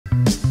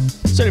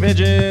City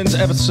Pigeons,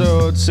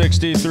 episode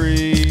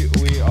 63.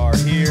 We are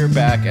here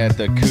back at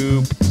the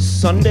Coop.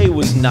 Sunday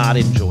was not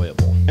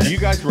enjoyable. Do you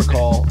guys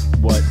recall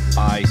what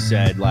I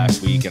said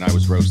last week and I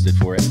was roasted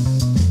for it?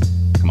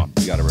 Come on,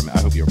 you got to remember.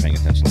 I hope you were paying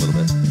attention a little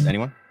bit.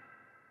 Anyone?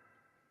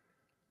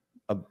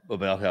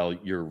 About how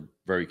you're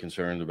very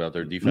concerned about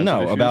their defense?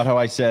 No, issues? about how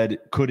I said,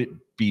 could it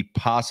be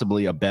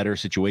possibly a better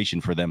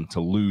situation for them to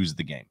lose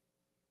the game?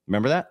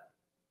 Remember that?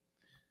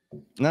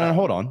 No,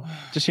 hold on.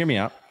 Just hear me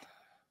out.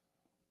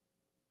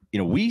 You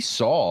know, we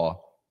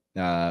saw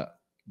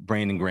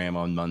Brandon Graham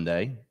on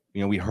Monday. You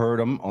know, we heard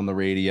him on the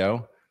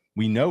radio.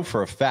 We know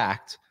for a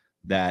fact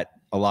that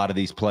a lot of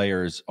these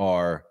players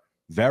are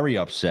very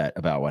upset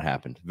about what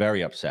happened.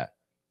 Very upset.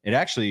 It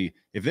actually,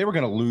 if they were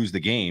going to lose the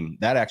game,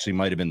 that actually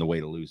might have been the way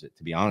to lose it,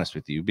 to be honest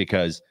with you,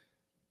 because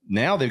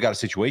now they've got a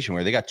situation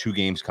where they got 2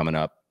 games coming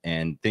up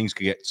and things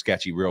could get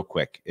sketchy real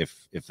quick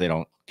if they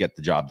don't get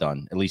the job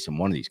done, at least in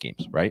one of these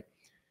games, right?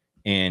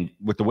 And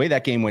with the way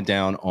that game went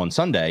down on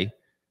Sunday,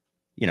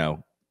 you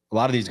know, a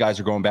lot of these guys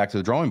are going back to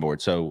the drawing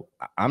board. So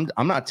I'm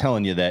not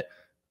telling you that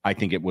I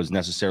think it was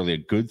necessarily a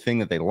good thing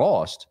that they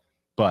lost,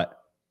 but,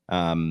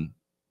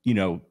 you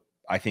know,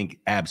 I think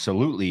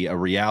absolutely a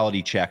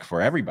reality check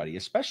for everybody,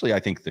 especially I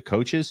think the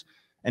coaches.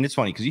 And it's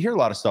funny because you hear a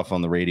lot of stuff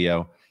on the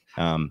radio.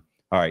 All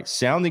right,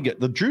 sounding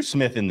good. The Drew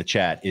Smith in the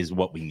chat is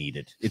what we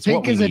needed. It's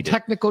what we needed. A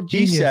technical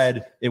genius. He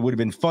said it would have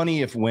been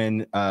funny if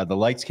when the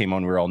lights came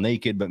on, we were all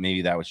naked, but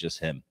maybe that was just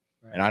him.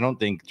 Right. And I don't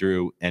think,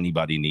 Drew,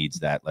 anybody needs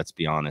that. Let's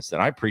be honest.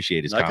 And I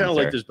appreciate his commentary. I kind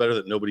of like this better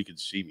that nobody could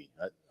see me.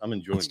 I'm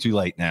enjoying it. It's too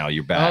late now.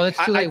 You're back. Oh, it's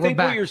too late. I think we're what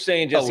back. you're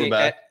saying, Jesse, we're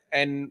back.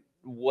 and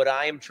what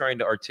I am trying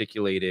to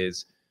articulate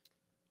is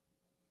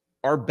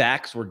our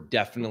backs were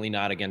definitely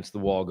not against the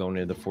wall going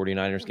into the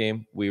 49ers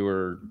game. We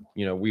were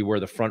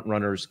the front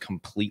runners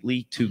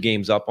completely, 2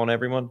 games up on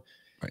everyone.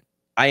 Right.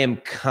 I am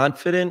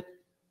confident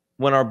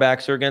when our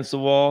backs are against the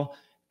wall,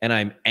 and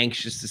I'm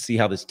anxious to see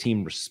how this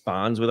team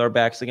responds with our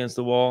backs against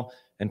the wall.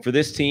 And for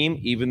this team,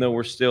 even though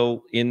we're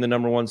still in the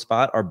number 1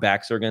 spot, our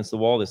backs are against the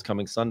wall this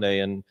coming Sunday,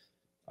 and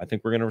I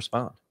think we're going to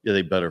respond. Yeah,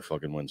 they better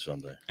fucking win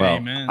Sunday. Well,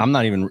 Amen. I'm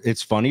not even –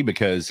 it's funny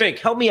because – Fink,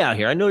 help me out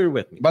here. I know you're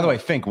with me. By the way,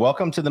 Fink,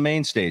 welcome to the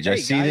main stage. Hey, I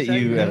see guys, that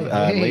you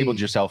how have you labeled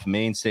yourself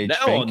main stage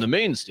Now Fink. on the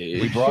main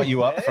stage. We brought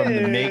you up from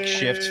the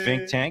makeshift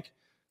Fink tank,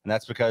 and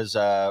that's because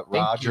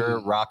Roger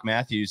you. Rock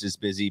Matthews is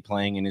busy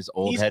playing in his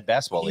old head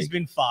basketball He's league.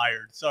 been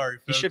fired. Sorry,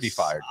 folks. He should be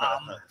fired.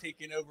 I'm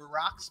taking over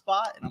Rock's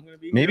spot, and I'm going to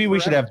be. Maybe here we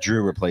should forever. have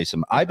Drew replace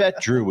him. I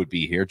bet Drew would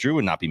be here. Drew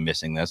would not be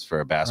missing this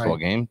for a basketball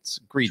game. It's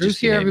egregious. Drew's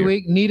here every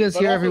behavior. week. Nita's But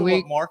here also every what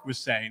week. Mark was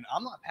saying,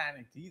 I'm not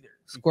panicked either.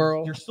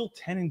 Squirrel. You're still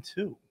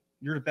 10-2.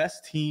 You're the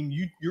best team.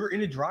 You're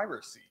in a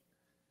driver's seat.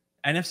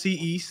 NFC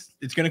East.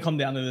 It's going to come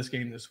down to this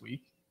game this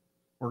week.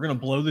 We're going to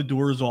blow the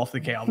doors off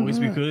the Cowboys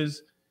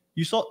because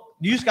you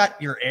just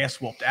got your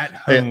ass whooped at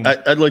home. Hey,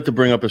 I'd like to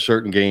bring up a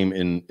certain game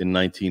in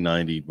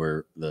 1990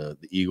 where the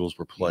Eagles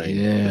were playing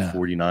the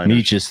 49ers.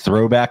 Nietzsche's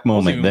throwback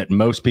moment that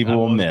most people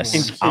will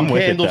miss. In I'm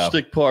with it, though.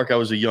 Candlestick Park, I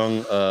was a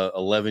young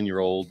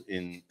 11-year-old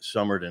in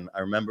Somerton.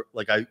 I remember,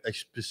 I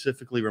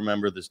specifically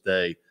remember this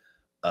day.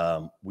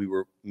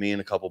 Me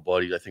and a couple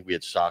buddies, I think we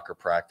had soccer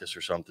practice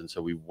or something.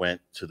 So we went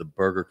to the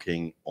Burger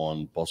King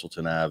on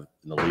Bustleton Ave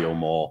in the Leo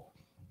Mall,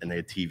 and they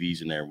had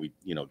TVs in there. We,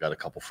 got a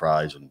couple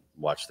fries and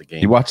watched the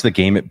game. You watched the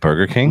game at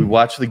Burger King? We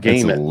watched the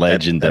game That's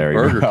legendary,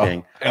 at Burger bro.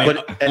 King.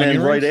 And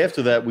then right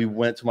after that, we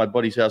went to my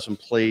buddy's house and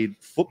played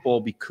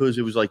football because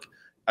it was like,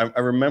 I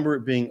remember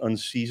it being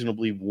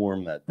unseasonably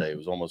warm that day. It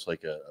was almost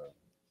like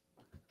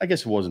I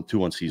guess it wasn't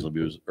too unseasonable.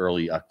 It was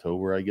early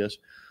October, I guess.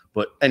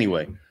 But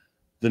anyway,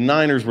 the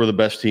Niners were the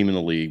best team in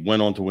the league,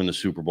 went on to win the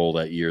Super Bowl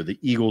that year. The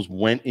Eagles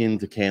went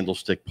into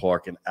Candlestick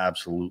Park and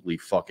absolutely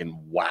fucking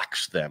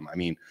waxed them. I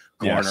mean,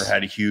 Garner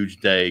had a huge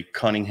day.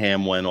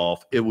 Cunningham went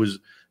off. It was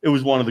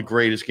one of the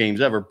greatest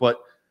games ever, but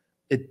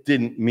it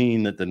didn't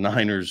mean that the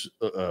Niners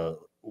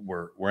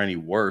were any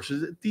worse.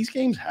 These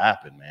games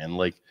happen, man.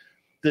 Like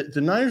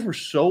the Niners were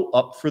so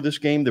up for this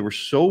game. They were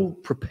so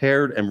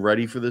prepared and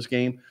ready for this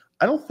game.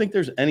 I don't think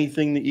there's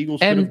anything the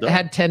Eagles could have And done.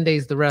 had 10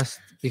 days to rest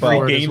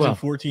before Three it as games well. in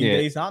 14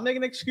 days. Not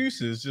making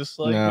excuses. Just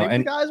like No, maybe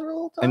and- the guys were a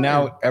little tired. And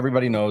now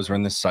everybody knows we're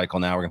in this cycle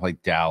now. We're going to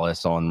play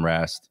Dallas on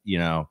rest,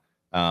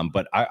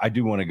 But I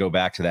do want to go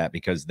back to that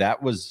because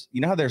that was,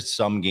 how there's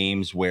some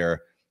games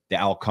where the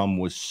outcome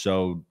was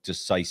so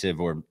decisive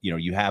or,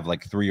 you have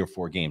like 3 or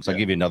 4 games. I'll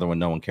give you another one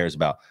no one cares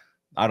about.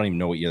 I don't even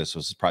know what year this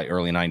was. It's probably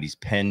early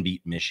 90s. Penn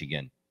beat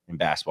Michigan in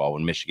basketball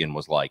when Michigan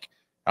was like,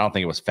 I don't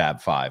think it was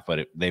Fab Five,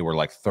 but they were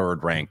like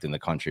 3rd ranked in the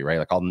country, right?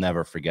 Like I'll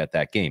never forget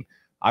that game.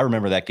 I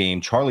remember that game.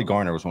 Charlie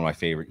Garner was one of my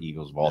favorite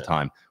Eagles of all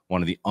time.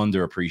 One of the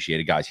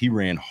underappreciated guys. He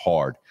ran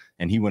hard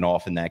and he went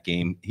off in that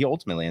game. He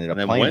ultimately ended up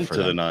and then playing went for to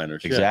them. the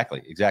Niners.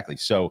 Exactly.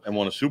 So And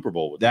won a Super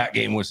Bowl with that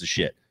game was the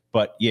shit.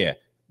 But yeah,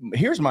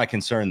 here's my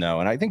concern though,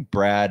 and I think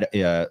Brad,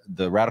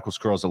 the Radical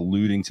Squirrel's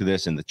alluding to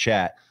this in the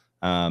chat.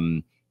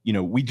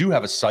 We do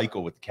have a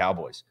cycle with the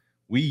Cowboys.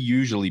 We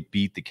usually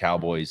beat the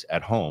Cowboys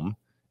at home,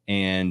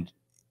 and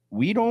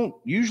we don't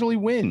usually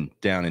win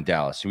down in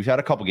Dallas. We've had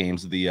a couple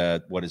games of the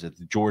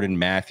the Jordan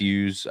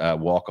Matthews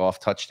walk-off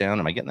touchdown.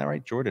 Am I getting that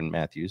right? Jordan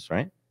Matthews,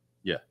 right?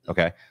 Yeah.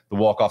 Okay. The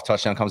walk-off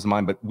touchdown comes to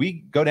mind, but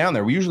we go down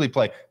there. We usually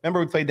play. Remember,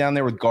 we played down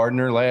there with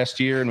Gardner last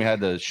year, and we had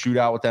the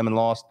shootout with them and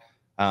lost.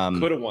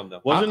 Could have won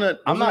though. Wasn't that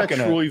gonna,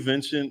 Troy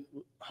Vincent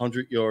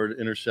 100-yard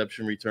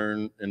interception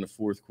return in the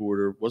fourth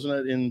quarter? Wasn't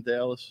that in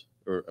Dallas,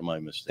 or am I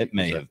mistaken? It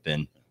may have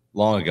been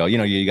long ago.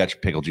 You got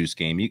your pickle juice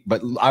game,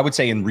 but I would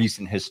say in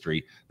recent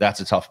history, that's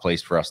a tough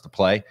place for us to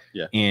play.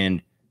 Yeah.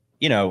 And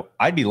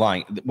I'd be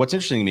lying. What's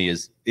interesting to me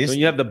is so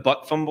you have the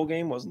butt fumble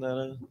game? Wasn't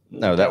that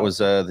no? That was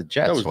the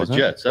Jets. That was wasn't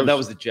the it? Jets. That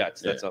was the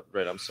Jets. That's up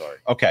right. I'm sorry.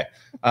 Okay.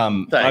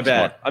 Thanks, My bad.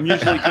 Mark. I'm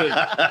usually good.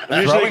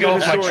 I'm usually Throwing good off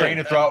my historian. train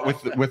of thought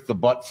with the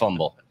butt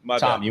fumble. My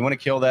Tom, bad. you want to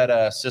kill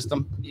that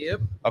system?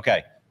 Yep.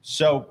 Okay.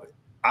 So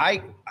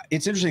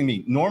it's interesting to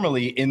me.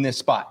 Normally in this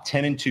spot,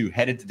 10-2,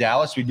 headed to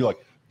Dallas, we'd be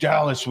like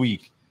Dallas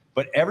week.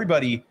 But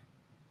everybody,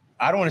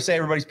 I don't want to say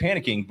everybody's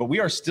panicking, but we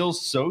are still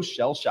so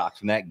shell shocked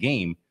from that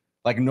game.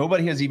 Like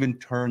nobody has even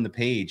turned the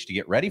page to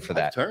get ready for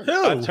that.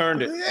 I've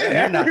turned it.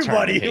 You're not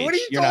Everybody, turning the what are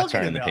page. you You're not talking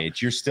turning the about?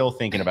 page. You're still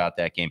thinking about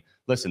that game.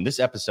 Listen, this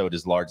episode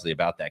is largely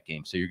about that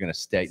game, so you're going to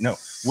stay. No,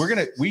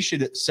 we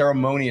should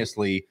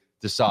ceremoniously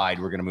decide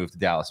we're going to move to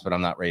Dallas, but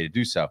I'm not ready to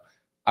do so.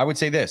 I would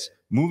say this: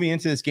 moving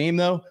into this game,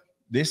 though,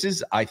 this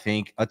is, I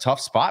think, a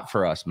tough spot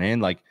for us, man.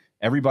 Like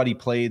everybody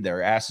played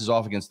their asses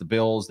off against the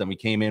Bills. Then we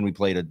came in, we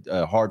played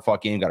a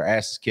hard-fought game, got our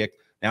asses kicked.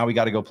 Now we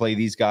got to go play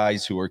these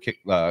guys who are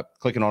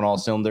clicking on all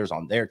cylinders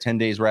on their 10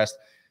 days rest.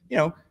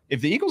 If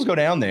the Eagles go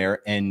down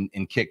there and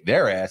kick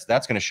their ass,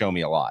 that's going to show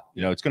me a lot.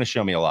 It's going to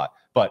show me a lot.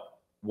 But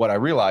what I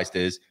realized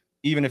is,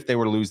 even if they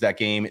were to lose that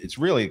game, it's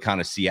really kind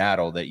of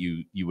Seattle that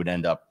you would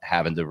end up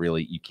having to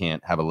really, you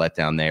can't have a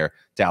letdown there.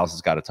 Dallas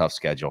has got a tough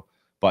schedule.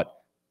 But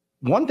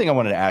one thing I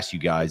wanted to ask you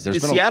guys, The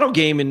Seattle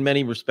game, in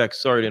many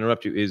respects, sorry to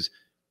interrupt you, is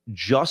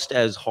just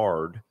as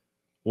hard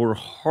or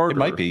harder. It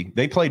might be.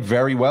 They played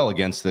very well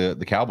against the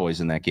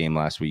Cowboys in that game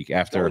last week.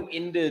 After going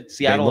into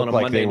Seattle on a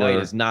like Monday night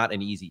is not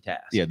an easy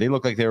task. Yeah, they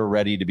looked like they were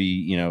ready to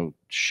be,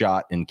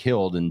 shot and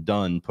killed and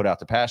done, put out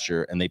to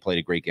pasture, and they played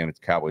a great game with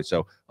the Cowboys.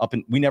 So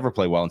we never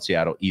play well in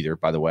Seattle either,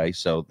 by the way.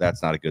 So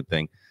that's not a good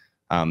thing.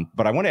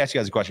 But I want to ask you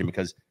guys a question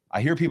because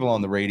I hear people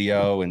on the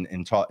radio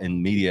and talk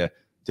in media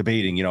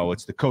debating,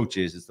 it's the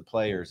coaches, it's the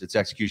players, it's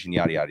execution,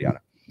 yada, yada, yada.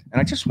 And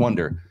I just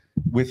wonder,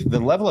 with the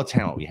level of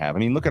talent we have, I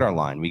mean, look at our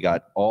line. We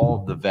got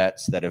all the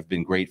vets that have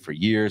been great for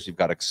years. We've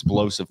got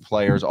explosive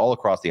players all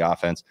across the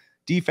offense.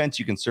 Defense,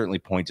 you can certainly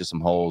point to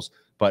some holes.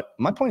 But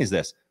my point is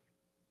this.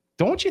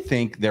 Don't you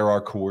think there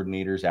are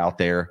coordinators out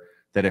there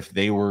that if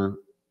they were,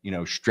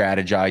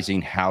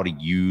 strategizing how to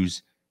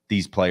use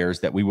these players,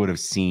 that we would have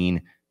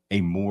seen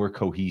a more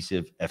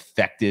cohesive,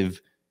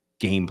 effective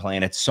game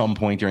plan at some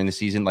point during the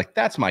season? Like,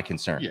 that's my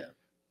concern. Yeah.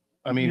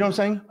 I mean, you know what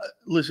I'm saying?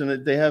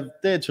 Listen, they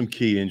had some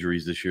key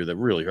injuries this year that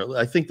really hurt.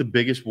 I think the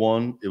biggest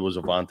one, it was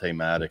Avonte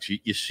Maddox.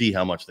 You see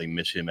how much they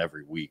miss him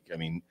every week. I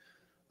mean,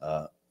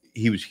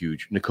 he was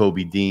huge.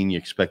 N'Kobe Dean, you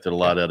expected a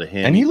lot out of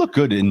him. And he looked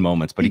good in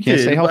moments, but he can't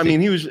stay healthy. I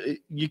mean,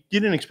 you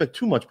didn't expect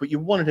too much, but you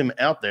wanted him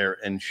out there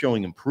and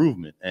showing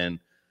improvement. And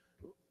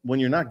when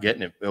you're not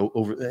getting it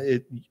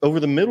over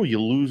the middle, you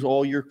lose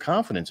all your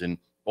confidence. And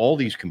all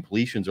these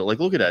completions are like,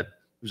 look at that.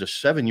 It was a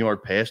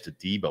 7-yard pass to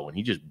Debo, and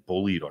he just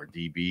bullied our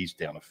DBs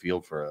down the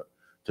field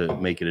to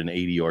make it an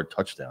 80-yard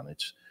touchdown.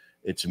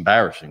 It's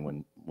embarrassing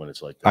when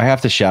it's like that. I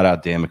have to shout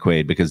out Dan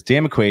McQuaid because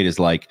Dan McQuaid is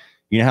like,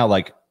 how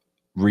like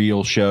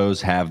real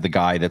shows have the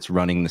guy that's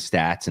running the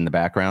stats in the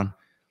background?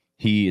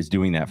 He is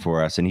doing that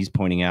for us, and he's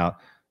pointing out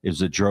it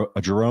was a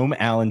Jerome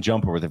Allen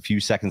jumper with a few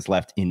seconds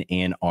left in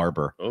Ann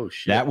Arbor. Oh,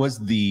 shit. That was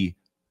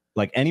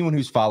anyone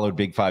who's followed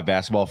Big 5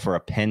 basketball for a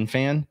Penn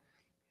fan,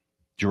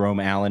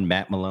 Jerome Allen,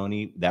 Matt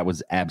Maloney, that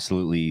was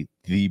absolutely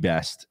the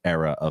best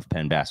era of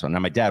Penn basketball. Now,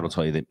 my dad will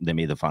tell you that they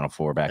made the Final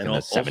Four back in the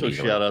 70s. Also,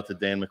 shout out to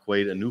Dan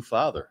McQuaid, a new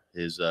father.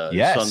 His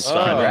yes. son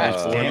signed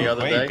Congrats, on Dan the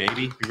other McQuaid, day.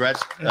 baby.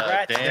 Congrats,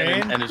 Congrats,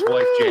 Dan. And his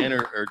wife, Jan,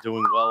 are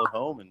doing well at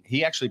home. And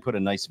he actually put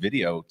a nice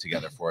video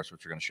together for us,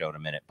 which we're going to show in a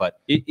minute. But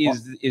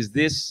Is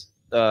this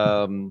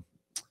a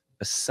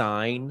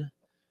sign?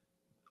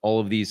 All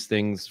of these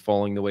things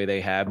falling the way they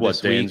have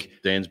this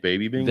week. Dan's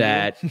baby being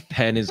that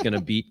Penn is going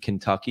to beat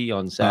Kentucky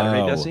on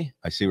Saturday, does he?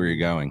 I see where you're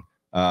going.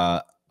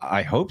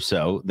 I hope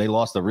so. They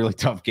lost a really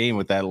tough game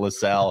with that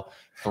LaSalle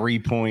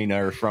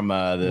 3-pointer from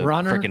the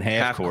freaking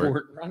half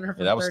court. Runner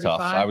Yeah, that was 35.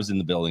 tough. I was in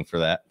the building for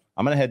that.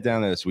 I'm going to head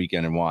down there this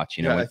weekend and watch.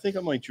 I think I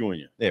might join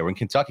you. Yeah, when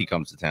Kentucky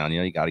comes to town,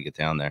 you got to get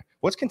down there.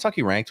 What's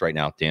Kentucky ranked right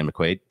now, Dan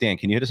McQuaid? Dan,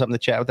 can you hit us up in the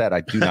chat with that?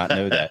 I do not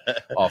know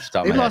that off the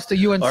top of They my head. lost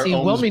to UNC Our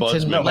Wilmington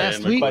ombudsman,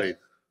 last Dan week. McQuaid.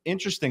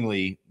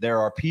 Interestingly, there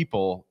are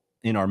people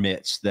in our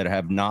midst that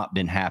have not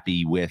been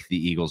happy with the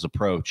Eagles'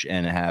 approach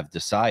and have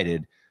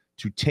decided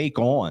to take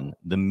on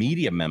the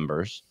media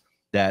members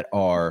that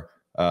are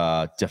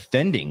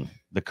defending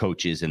the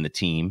coaches and the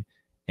team.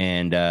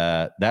 And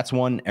that's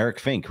one, Eric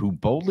Fink, who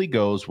boldly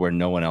goes where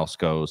no one else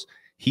goes.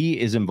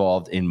 He is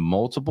involved in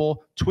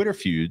multiple Twitter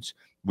feuds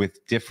with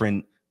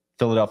different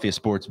Philadelphia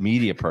sports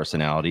media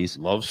personalities.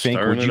 Love Fink,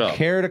 stirring would it you up.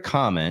 care to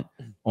comment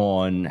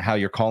on how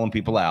you're calling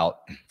people out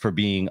for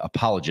being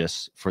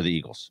apologists for the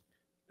Eagles?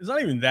 It's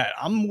not even that.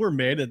 I'm more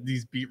mad at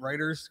these beat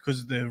writers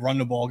because the run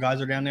the ball guys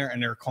are down there and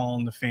they're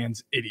calling the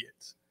fans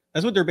idiots.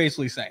 That's what they're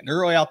basically saying. They're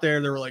really out there.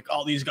 They're like,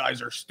 oh, these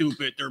guys are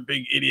stupid. They're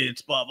big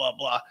idiots, blah, blah,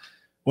 blah.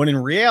 When in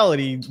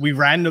reality,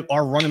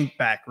 our running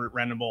back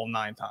ran the ball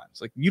 9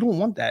 times. Like, you don't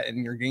want that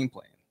in your game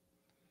plan.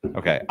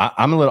 Okay,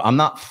 I'm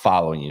not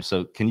following you.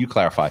 So can you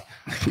clarify?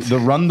 The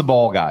run the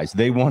ball guys,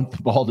 they want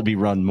the ball to be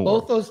run more.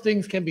 Both those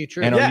things can be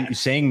true. And are you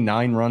saying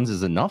 9 runs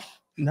is enough?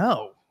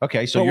 No.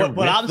 Okay, so But you're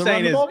what I'm the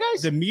saying is run the ball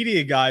guys? the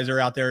media guys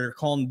are out there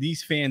calling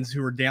these fans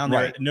who are down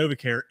there Right. at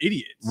NovaCare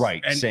idiots.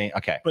 Right, And, saying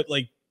okay. but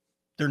like,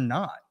 they're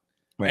not.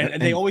 Right.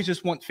 And they always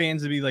just want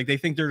fans to be like, they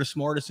think they're the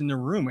smartest in the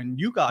room, and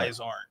you guys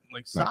aren't. Like,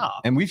 Right.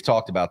 stop. And we've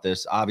talked about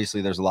this.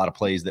 Obviously, there's a lot of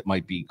plays that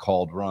might be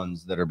called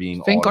runs that are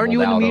being. Fink, aren't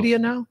you in the audibled out of- media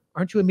now?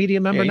 Aren't you a media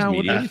member Yeah, now? he's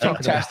What media. are you talking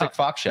about? Fantastic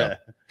Fox show. Well,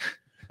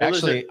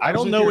 Actually, listen, I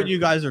don't know what you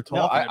guys are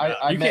talking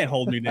about. I You met- can't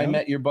hold me down. I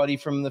met your buddy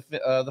from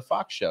the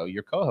Fox show,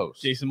 your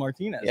co-host. Jason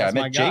Martinez. Yeah, That's I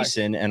my met guy.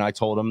 Jason, and I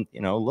told him,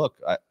 look,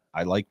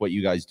 I like what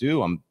you guys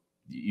do.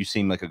 You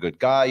seem like a good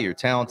guy. You're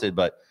talented,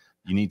 but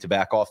you need to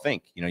back off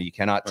Fink. You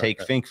cannot take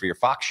Right. Fink for your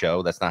Fox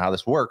show. That's not how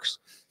this works.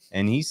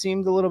 And he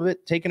seemed a little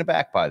bit taken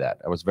aback by that.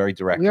 I was very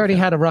direct. We with already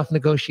him. had a rough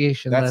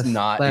negotiation. That's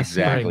not last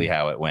exactly spring.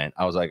 how it went.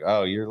 I was like,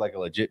 oh, you're like a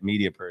legit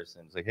media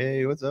person. It's like,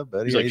 hey, what's up,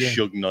 buddy? He's How like you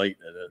doing?" Suge Knight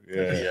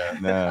at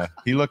a Nah,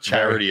 he looked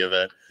charity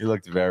event. He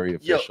looked very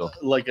Yeah, official.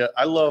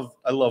 I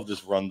love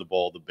this run the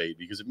ball debate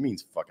because it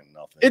means fucking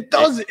nothing. It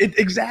does. It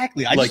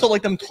exactly. I Like, just don't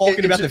like them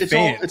talking about the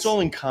fans. It's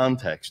all in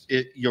context.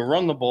 You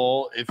run the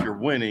ball if you're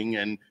winning,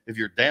 and if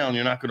you're down,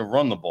 you're not going to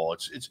run the ball.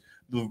 It's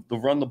the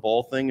run the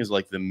ball thing is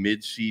like the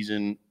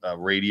mid-season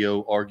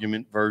radio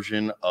argument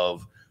version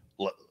of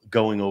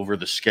going over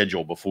the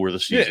schedule before the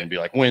season. Yeah. Be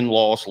like win,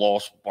 loss.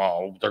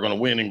 Wow, they're going to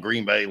win in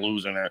Green Bay,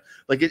 losing there.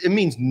 Like it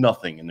means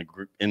nothing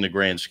in the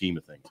grand scheme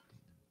of things.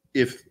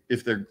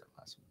 If they're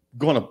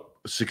going to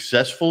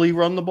successfully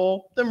run the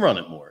ball, then run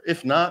it more.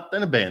 If not,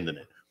 then abandon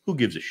it. Who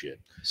gives a shit?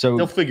 So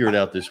They'll figure it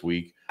out this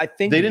week. I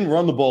think They didn't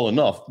run the ball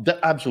enough.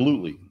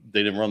 Absolutely,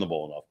 they didn't run the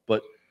ball enough.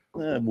 But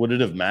would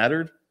it have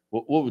mattered?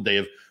 What would they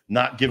have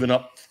not given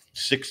up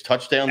 6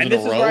 touchdowns and in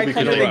this a is row where I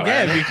because come in they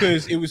again ran?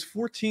 because it was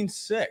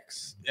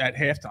 14-6 at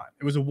halftime.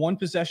 It was a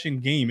 1-possession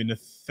game in the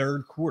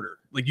third quarter.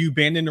 Like you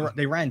abandoned,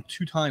 they ran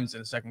 2 times in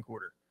the second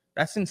quarter.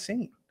 That's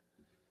insane.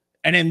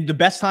 And then the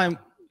best time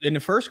in the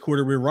first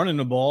quarter, we were running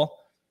the ball.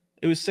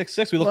 It was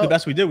 6-6. We looked the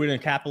best we did. We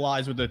didn't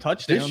capitalize with the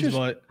touchdowns,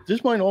 but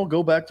This might all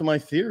go back to my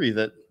theory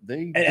that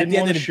they At didn't the end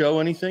want of to the- show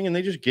anything and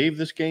they just gave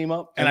this game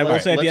up. and I will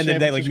say at the let end of the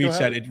day, San like Francisco Meach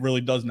said, have it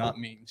really does not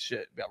mean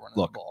shit about running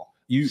Look, the ball.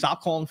 you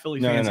Stop calling Philly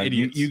no, fans no, no.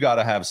 idiots. You got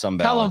to have some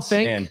Tell 'em, balance.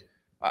 Fink. And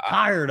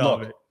Tired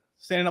look, of it.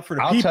 Standing up for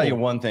the I'll people. tell you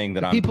one thing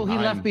that People he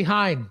left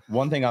behind.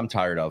 One thing I'm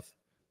tired of.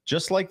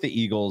 Just like the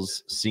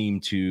Eagles seem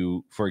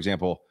to, for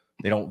example,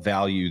 they don't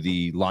value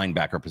the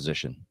linebacker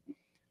position.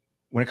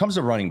 When it comes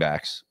to running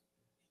backs,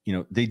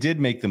 they did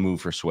make the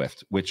move for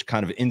Swift, which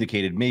kind of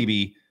indicated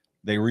maybe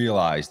they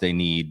realize they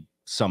need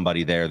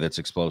somebody there that's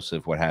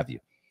explosive, what have you.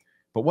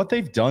 But what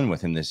they've done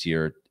with him this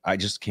year, I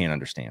just can't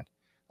understand.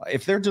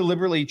 If they're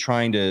deliberately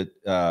trying to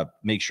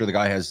make sure the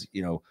guy has,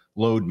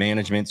 load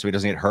management so he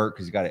doesn't get hurt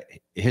because he's got a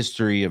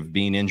history of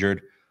being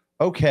injured,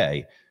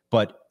 okay.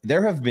 But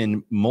there have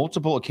been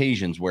multiple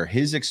occasions where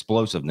his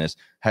explosiveness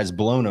has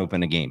blown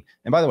open a game.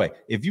 And by the way,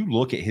 if you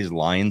look at his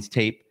Lions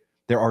tape,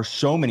 there are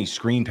so many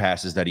screen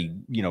passes that he,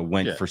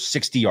 went for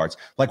 60 yards.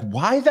 Like,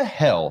 why the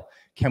hell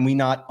can we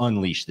not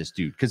unleash this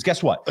dude? Because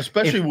guess what?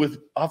 Especially with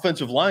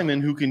offensive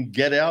linemen who can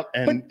get out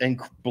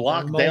and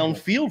block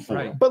downfield for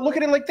him. But look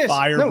at it like this.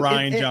 Fire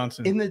Brian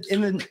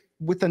Johnson.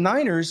 With the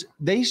Niners,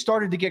 they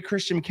started to get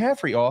Christian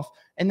McCaffrey off,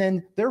 and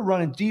then they're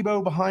running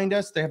Debo behind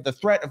us. They have the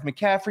threat of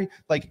McCaffrey.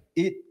 Like,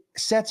 it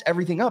sets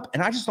everything up.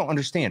 And I just don't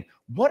understand.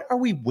 What are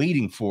we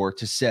waiting for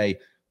to say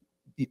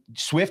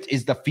Swift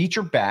is the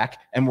feature back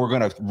and we're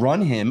going to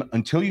run him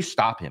until you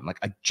stop him? Like,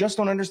 I just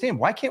don't understand.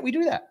 Why can't we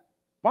do that?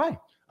 Why?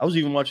 I was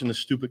even watching the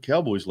stupid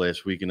Cowboys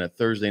last week in that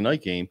Thursday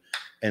night game,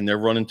 and they're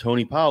running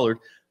Tony Pollard,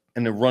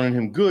 and they're running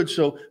him good.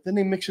 So then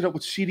they mix it up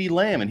with CeeDee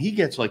Lamb, and he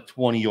gets like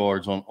 20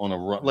 yards on a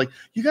run. Like,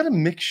 you got to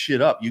mix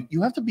shit up.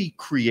 You have to be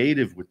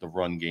creative with the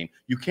run game.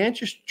 You can't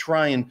just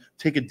try and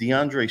take a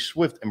DeAndre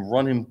Swift and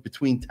run him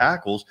between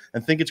tackles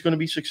and think it's going to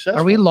be successful.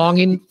 Are we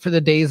longing for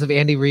the days of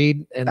Andy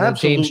Reid and the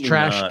Absolutely James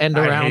Trash not. end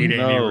I around? hate Is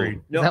Andy No.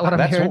 Reid. that what I'm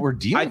That's hearing? what we're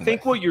dealing I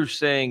think with. what you're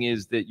saying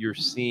is that you're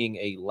seeing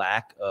a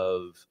lack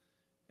of,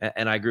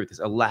 and I agree with this,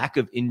 a lack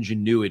of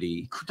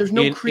ingenuity. There's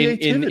no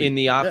creativity in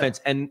the offense.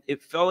 And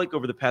it felt like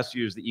over the past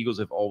few years, the Eagles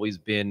have always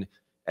been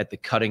at the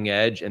cutting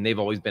edge, and they've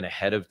always been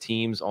ahead of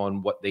teams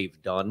on what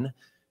they've done.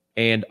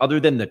 And other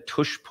than the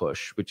tush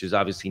push, which is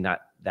obviously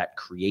not that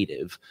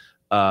creative,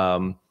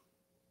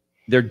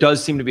 there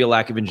does seem to be a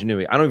lack of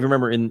ingenuity. I don't even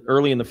remember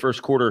early in the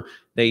first quarter,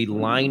 they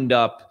lined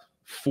up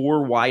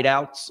 4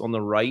 wideouts on the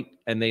right,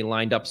 and they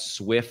lined up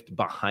Swift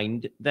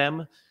behind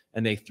them.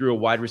 and they threw a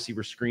wide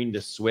receiver screen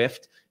to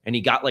Swift, and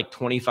he got like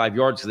 25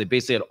 yards because they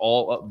basically had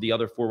all of the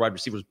other 4 wide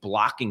receivers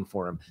blocking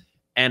for him.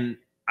 And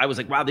I was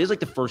like, wow, this is like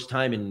the first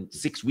time in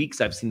 6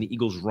 weeks I've seen the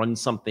Eagles run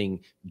something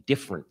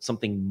different,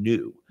 something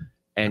new.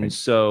 And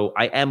so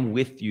I am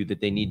with you that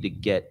they need to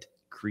get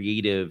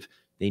creative.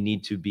 They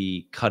need to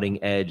be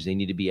cutting edge. They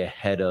need to be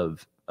ahead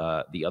of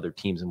the other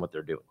teams and what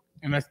they're doing.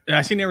 And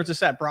I seen there was a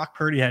stat. Brock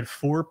Purdy had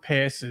 4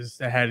 passes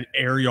that had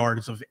air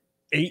yards of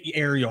 8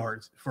 air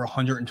yards for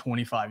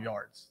 125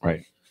 yards.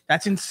 Right.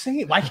 That's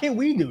insane. Why can't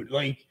we do it?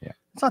 Like,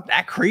 it's not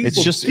that crazy.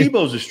 It's just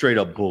Debo's a straight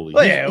up bully.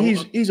 Well, yeah,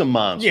 He's a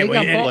monster. Yeah,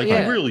 Like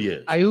yeah. he really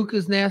is. Ayuk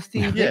is nasty.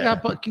 Yeah.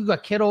 You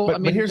got Kittle. But, I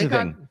mean, here's they the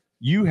got- thing.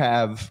 You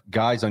have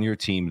guys on your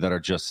team that are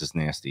just as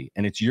nasty,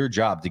 and it's your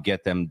job to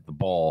get them the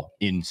ball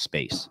in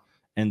space.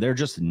 And they're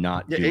just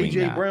not doing AJ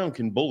that. Brown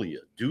can bully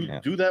you.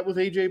 Do that with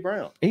AJ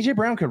Brown. AJ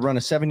Brown could run a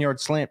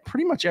 7-yard slant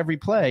pretty much every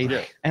play.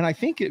 Yeah. And I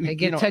think They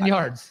get 10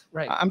 yards.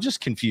 Right. I'm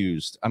just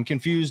confused. I'm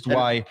confused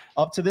why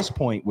up to this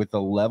point with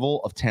the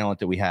level of talent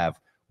that we have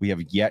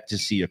yet to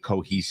see a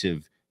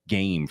cohesive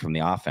game from the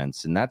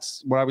offense. And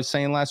that's what I was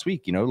saying last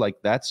week. Like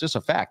that's just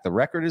a fact. The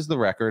record is the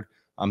record.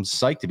 I'm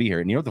psyched to be here.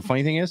 And you know what the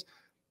funny thing is?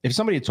 If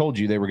somebody had told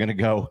you they were going to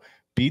go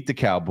beat the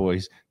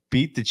Cowboys,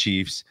 beat the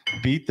Chiefs,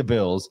 beat the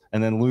Bills,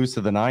 and then lose to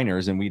the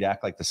Niners, and we'd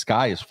act like the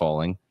sky is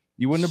falling,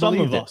 you wouldn't have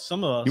believed it.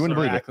 Some of us You wouldn't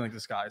are believe it. acting like the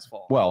sky is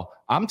falling. Well,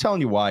 I'm telling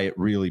you why it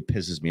really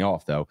pisses me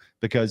off, though,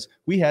 because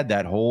we had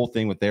that whole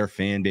thing with their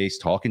fan base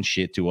talking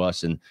shit to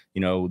us and,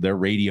 their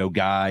radio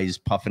guys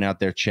puffing out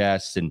their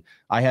chests. And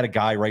I had a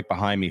guy right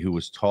behind me who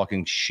was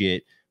talking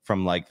shit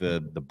from like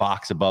the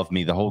box above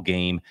me the whole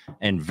game.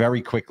 And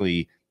very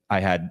quickly,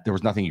 there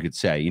was nothing you could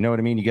say. You know what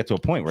I mean? You get to a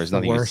point where there's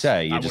nothing you can say.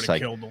 I You're would just have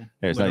like, killed them.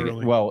 there's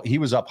nothing. Well, he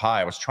was up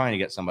high. I was trying to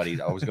get somebody.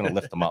 I was going to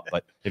lift him up,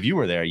 but if you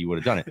were there, you would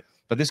have done it.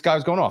 But this guy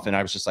was going off, and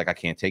I was just like, I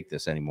can't take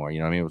this anymore. You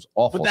know what I mean? It was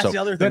awful. But that's the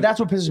other thing. That's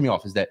what pisses me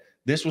off is that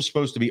this was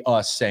supposed to be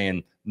us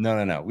saying,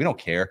 no, we don't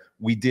care.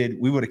 We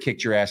would have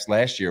kicked your ass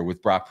last year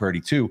with Brock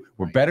Purdy too.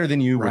 We're better than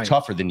you. We're Right.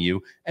 tougher than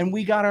you, and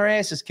we got our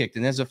asses kicked.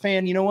 And as a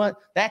fan, you know what?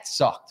 That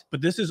sucked.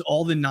 But this is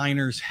all the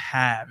Niners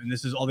have, and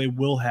this is all they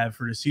will have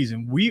for the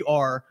season. We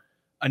are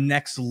a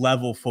next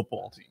level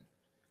football team.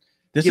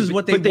 This is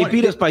what they But they want.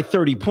 beat us by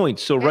 30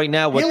 points. So right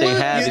now what they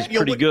have is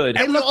pretty good.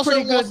 And we look also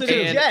pretty good, lost to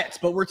the and Jets,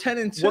 but we're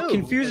 10-2. What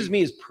confuses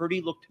me is Purdy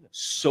looked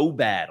so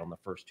bad on the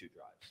first 2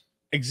 drives.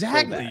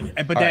 Exactly.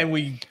 So But All then right.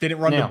 we didn't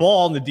run Now- the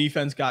ball, and the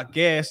defense got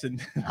gassed.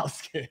 And I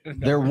was kidding.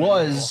 There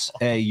was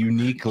a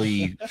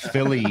uniquely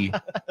Philly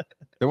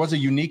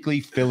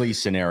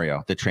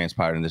scenario that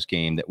transpired in this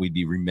game that we'd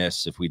be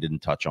remiss if we didn't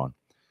touch on.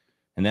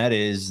 And that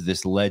is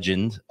this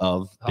legend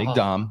of Big Oh.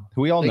 Dom,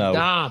 who we all Big know.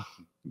 Dom.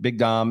 Big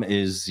Dom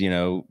is,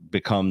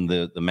 become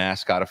the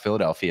mascot of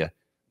Philadelphia.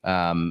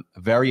 A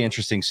very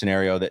interesting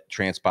scenario that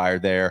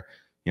transpired there.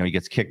 He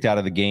gets kicked out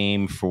of the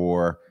game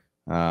for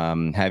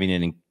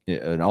having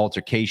an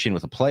altercation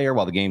with a player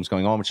while the game's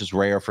going on, which is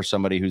rare for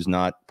somebody who's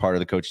not part of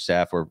the coaching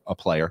staff or a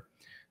player.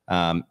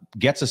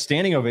 Gets a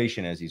standing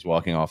ovation as he's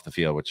walking off the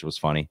field, which was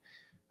funny.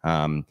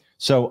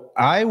 So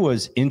I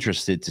was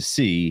interested to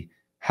see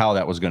how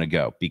that was going to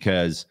go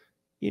because,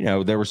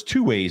 there was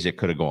 2 ways it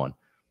could have gone.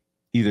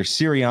 Either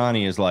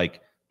Sirianni is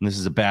like, this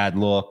is a bad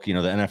look. The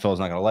NFL is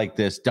not going to like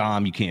this.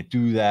 Dom, you can't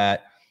do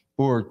that.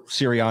 Or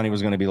Sirianni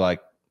was going to be like,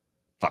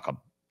 fuck him.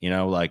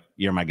 Like,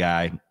 you're my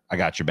guy. I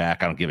got your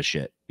back. I don't give a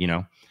shit,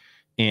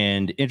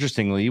 And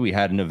interestingly, we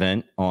had an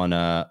event on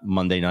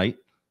Monday night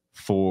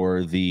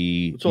for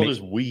the. What's all this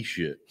we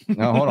shit?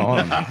 No, hold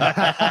on.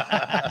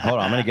 Hold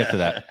on. I'm going to get to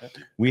that.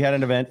 We had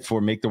an event for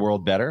Make the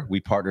World Better. We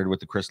partnered with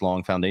the Chris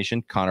Long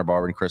Foundation, Connor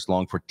Barber and Chris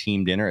Long, for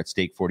team dinner at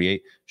Steak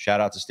 48. Shout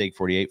out to Steak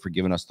 48 for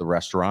giving us the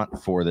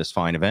restaurant for this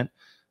fine event.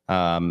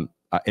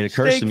 It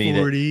occurs to me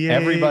that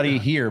everybody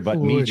here but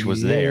Meech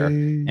was there.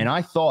 And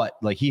I thought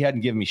like he hadn't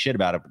given me shit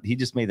about it, but he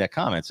just made that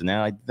comment. So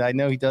now I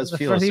know he does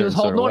feel a He certain was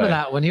sort holding of on to way.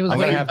 that when he was I'm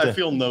gonna waiting. have to- I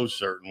feel no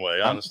certain way,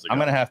 honestly. I'm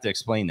going to have to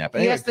explain that.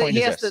 But He anyway, has to. point He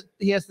is has this. to.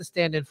 He has to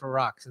stand in for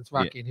Rock since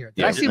Rock ain't here.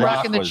 Did Yeah, I see Rock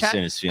Rock in the was chat?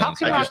 in his How feelings.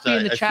 can I Rock just- be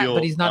in the I chat, feel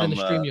but he's not in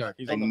the I'm, StreamYard?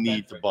 I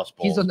need to bust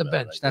balls. He's on the about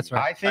that, bench. That's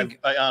right.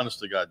 I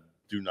honestly, God,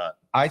 do not.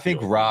 I think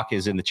feel- Rock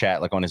is in the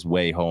chat, like on his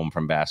way home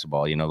from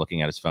basketball,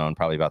 looking at his phone,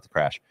 probably about to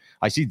crash.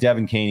 I see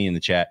Devin Caney in the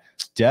chat.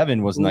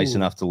 Devin was nice Ooh.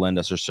 enough to lend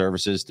us her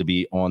services to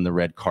be on the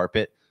red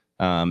carpet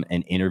and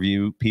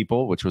interview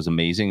people, which was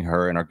amazing.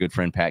 Her and our good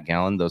friend Pat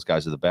Gallen, those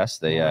guys are the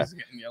best.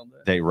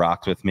 They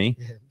rocked with me.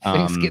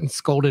 Fink's getting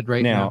scolded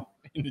right now.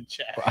 in the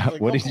chat.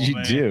 What did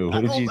you do?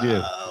 What did you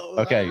do?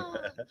 Okay,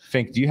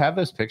 Fink, do you have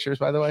those pictures,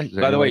 by the way? Is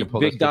there By any the way way, to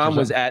pull those Big Dom pictures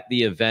was up? at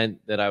the event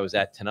that I was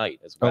at tonight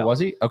as well. Oh, was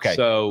he? Okay.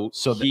 So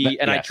I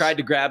I tried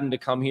to grab him to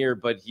come here,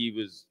 but he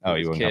was Oh, with he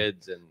his wouldn't come.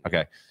 kids and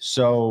Okay.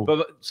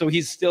 So so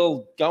he's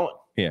still going.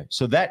 yeah.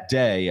 So that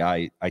day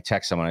I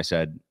text someone, I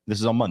said, this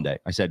is on Monday.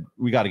 I said,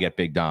 we got to get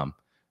Big Dom.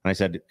 And I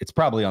said, it's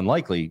probably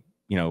unlikely,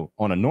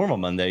 on a normal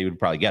Monday, you would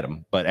probably get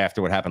him. But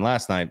after what happened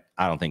last night,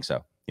 I don't think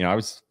so. I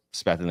was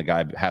expecting the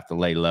guy have to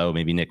lay low.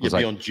 Maybe Nick was You'd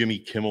be like, on Jimmy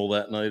Kimmel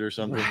that night or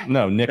something.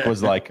 no, Nick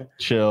was like,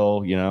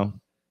 chill,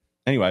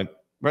 Anyway,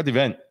 we're at the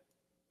event.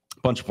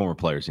 bunch of former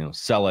players,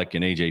 Selleck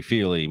and AJ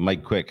Feely,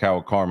 Mike Quick,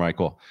 Howard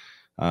Carmichael.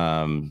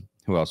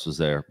 Who else was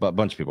there? But a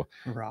bunch of people.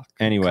 Rock.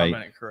 Anyway,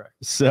 Correct.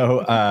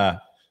 so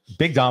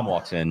Big Dom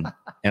walks in,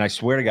 and I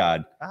swear to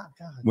God,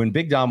 when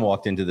Big Dom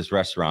walked into this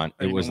restaurant,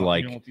 it was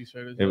like,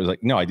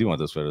 no, I do want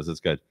those photos. It's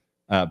good.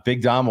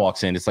 Big Dom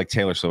walks in. It's like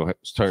Taylor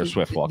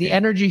Swift walking. The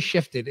energy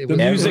shifted. It was,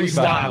 The music it was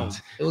wild.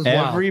 stopped. It was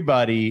wild.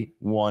 Everybody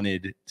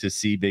wanted to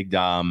see Big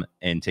Dom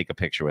and take a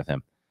picture with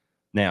him.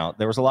 Now,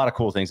 there was a lot of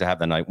cool things that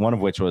happened that night. One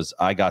of which was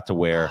I got to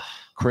wear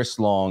Chris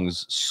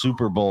Long's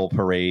Super Bowl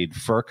parade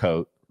fur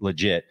coat,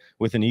 legit,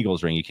 with an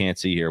Eagles ring. You can't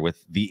see here,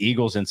 with the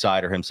Eagles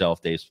insider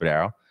himself, Dave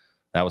Spadaro.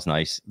 That was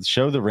nice.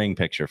 Show the ring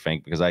picture,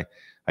 Fink, because I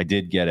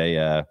did get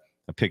a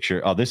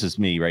picture. Oh, this is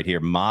me right here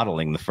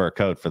modeling the fur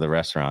coat for the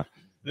restaurant.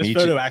 This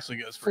photo actually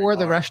goes for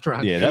the hard.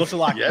 restaurant. Yeah, It looks a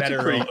lot Yeah, that's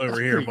better over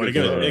here, but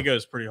it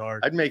goes pretty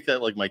hard. I'd make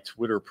that like my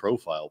Twitter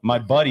profile. My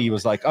buddy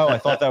was like, "Oh, I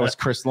thought that was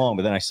Chris Long,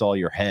 but then I saw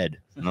your head,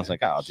 and I was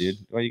like, oh, dude,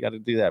 why you got to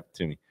do that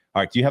to me?"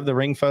 All right, do you have the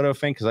ring photo,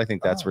 Fink? Because I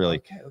think that's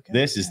really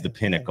this is the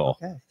pinnacle.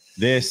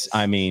 This,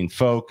 I mean,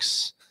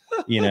 folks,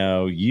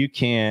 you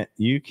can't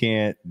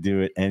do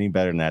it any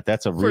better than that.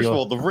 That's a real. First of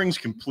all, the ring's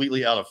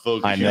completely out of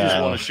focus. I You just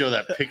know. want to show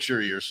that picture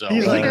of yourself.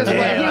 He's like, he was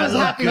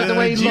happy with the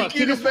way he looked.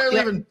 You can barely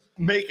even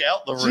make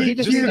out the ring. He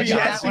just Jesse did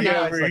that one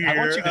out. over I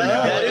want you to here.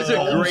 know. That is a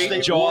Golden great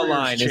State jawline.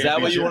 Warriors Is that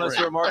what you want us to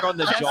championship remark on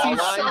the Jesse's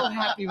so jawline?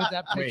 happy with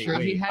that picture.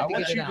 He had I to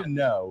want get it you out. to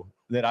know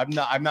that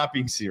I'm not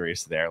being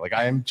serious there. Like,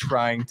 I am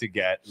trying to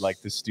get like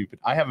the stupid.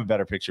 I have a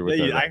better picture with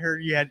Yeah, the I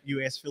heard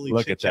you asked Philly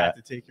Look Chit at Chat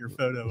that. to take your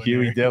photo. in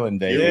Huey there. Dillon,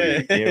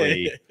 baby. Yeah.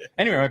 Huey.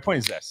 Anyway, my point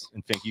is this,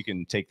 and Fink, you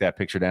can take that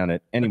picture down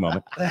at any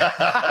moment.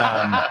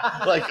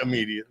 like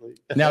immediately.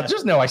 Now,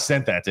 just know I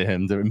sent that to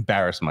him to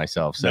embarrass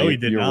myself. So No, he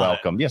did you're not.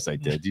 welcome. Yes, I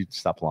did. You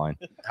stop lying.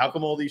 How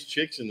come all these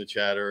chicks in the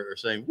chat are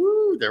saying,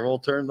 "Woo"? They're all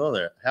turned on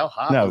there. How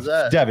hot No, was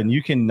that? Devin,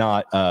 you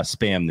cannot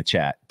spam the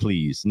chat,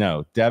 please.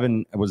 No,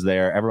 Devin was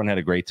there. Everyone had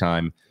a great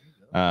time.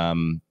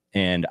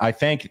 And I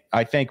thank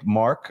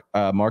Mark.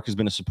 Mark has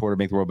been a supporter of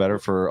Make the World Better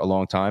for a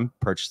long time.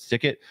 Purchased a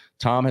ticket.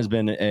 Tom has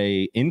been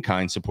a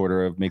in-kind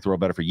supporter of Make the World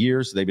Better for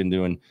years. They've been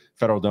doing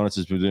Federal Donuts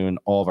has been doing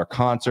all of our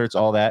concerts,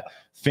 all that.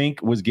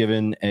 Fink was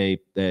given a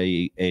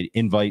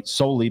invite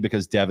solely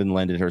because Devin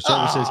lended her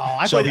services. Oh,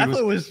 I So thought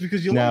it was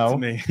because you loved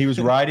me. he was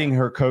riding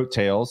her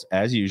coattails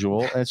as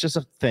usual. And it's just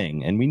a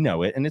thing, and we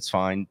know it, and it's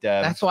fine.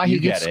 Dev, That's why he you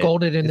gets get it.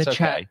 scolded in It's the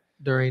chat okay.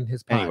 during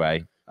his pod.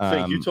 Anyway.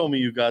 Fink, you told me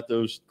you got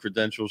those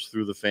credentials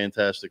through the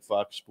fantastic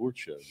Fox Sports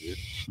show, dude.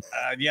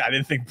 Yeah, I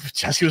didn't think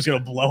Jesse was going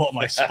to blow up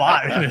my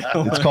spot.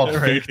 It's called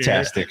Right here.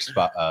 Fantastic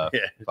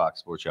Fox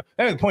Sports Show.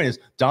 Anyway, the point is,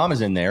 Dom is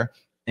in there,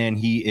 and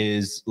he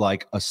is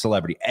like a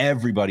celebrity.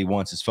 Everybody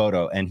wants his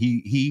photo, and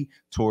he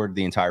toured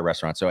the entire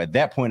restaurant. So at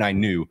that point, I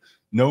knew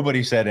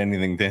nobody said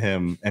anything to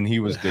him, and he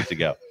was good to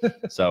go.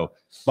 So,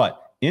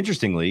 but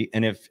interestingly,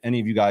 and if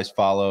any of you guys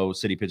follow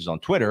City Pitches on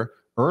Twitter,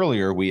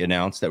 earlier we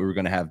announced that we were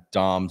going to have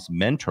Dom's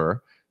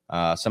mentor.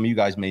 Some of you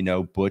guys may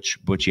know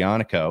Butch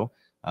Buccianico,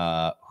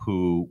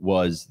 who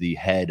was the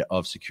head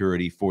of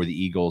security for the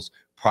Eagles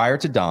prior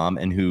to Dom,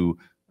 and who,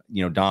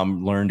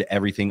 Dom learned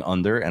everything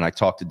under. And I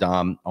talked to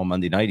Dom on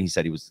Monday night. And he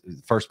said he was the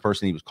first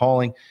person he was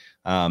calling.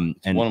 And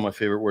One of my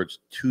favorite words,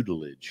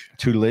 tutelage.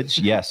 Tutelage,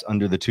 yes,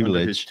 under the tutelage.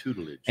 Under his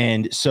tutelage.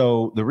 And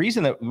so the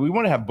reason that we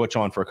want to have Butch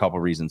on for a couple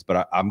of reasons,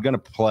 but I'm going to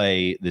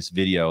play this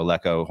video.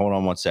 Lecco, hold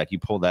on one sec. You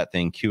pull that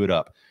thing, cue it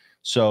up.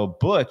 So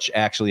Butch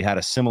actually had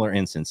a similar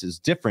instance. It's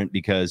different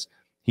because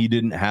he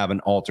didn't have an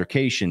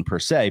altercation per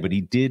se, but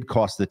he did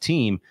cost the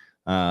team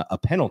a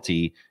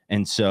penalty.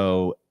 And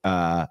so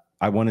I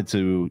wanted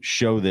to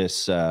show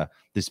this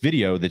this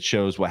video that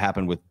shows what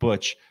happened with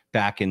Butch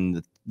back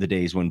in the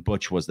days when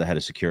Butch was the head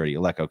of security.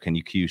 Lecco, can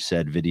you cue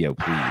said video,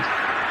 please?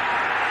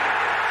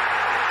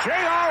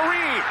 J.R.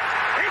 Reed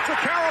into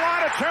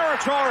Carolina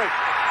territory.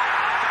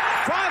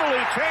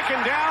 Finally taken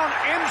down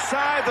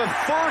inside the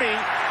 30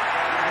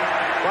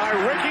 by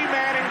Ricky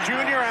Manning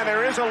Jr., and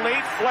there is a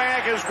late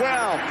flag as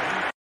well.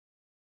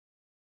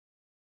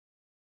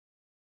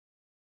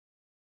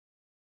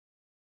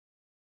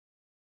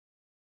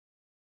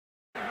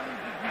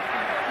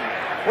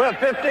 With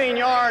 15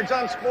 yards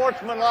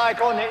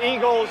unsportsmanlike on the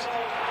Eagles,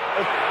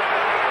 the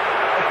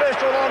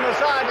official on the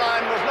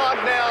sideline was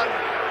knocked down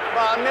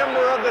by a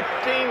member of the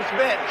team's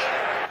bench.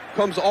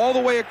 Comes all the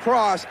way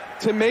across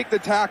to make the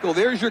tackle.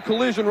 There's your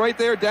collision right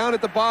there down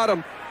at the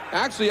bottom.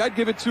 Actually, I'd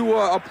give it to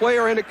a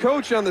player and a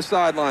coach on the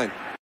sideline.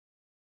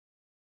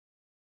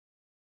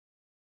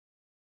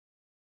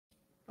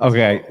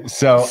 Okay,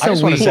 so I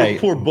just want to say,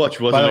 Poor Butch By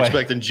the wasn't way-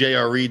 expecting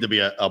J.R. Reed to be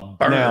a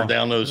burner No.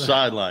 down those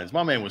sidelines.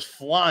 My man was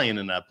flying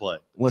in that play.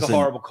 It's listen, a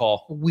horrible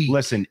call.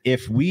 listen,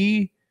 if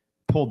we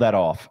pulled that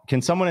off,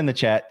 can someone in the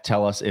chat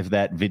tell us if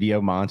that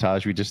video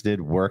montage we just did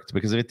worked?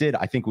 Because if it did,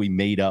 I think we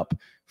made up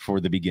for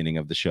the beginning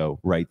of the show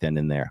right then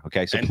and there.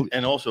 Okay, so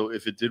And also,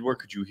 if it did work,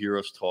 could you hear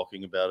us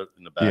talking about it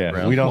in the yeah,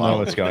 background? we don't know while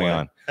what's it's going playing?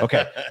 on.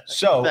 Okay,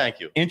 so Thank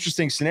you.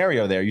 interesting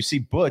scenario there. You see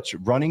Butch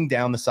running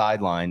down the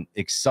sideline,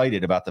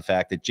 excited about the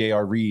fact that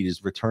J.R. Reed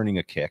is returning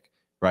a kick,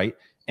 right?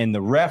 And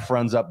the ref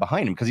runs up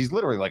behind him because he's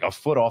literally like a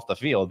foot off the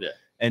field. Yeah.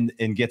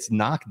 and gets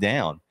knocked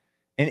down.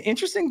 And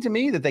interesting to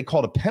me that they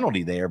called a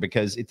penalty there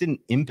because it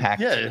didn't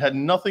impact. Yeah, it had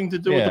nothing to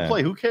do with the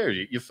play. Who cares?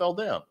 You fell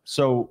down.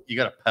 So you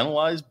got to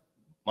penalize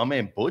my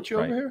man Butch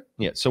over here?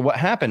 Yeah. So what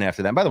happened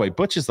after that? By the way,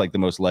 Butch is like the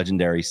most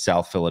legendary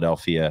South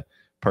Philadelphia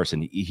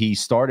person. He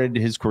started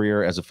his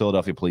career as a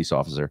Philadelphia police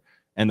officer.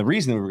 And the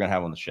reason we were going to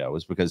have on the show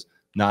is because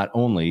not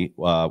only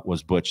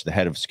was Butch the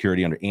head of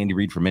security under Andy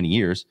Reid for many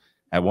years,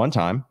 at one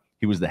time,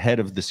 he was the head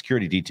of the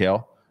security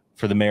detail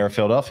for the mayor of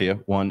Philadelphia,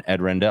 one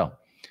Ed Rendell.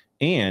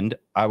 And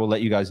I will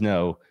let you guys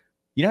know,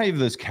 you know how you have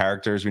those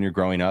characters when you're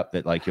growing up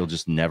that like you'll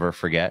just never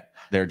forget?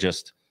 They're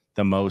just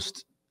the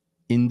most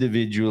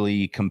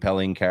individually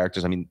compelling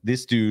characters. I mean,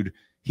 this dude,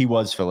 he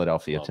was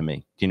Philadelphia to me.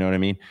 Do you know what I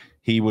mean?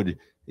 He would,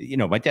 you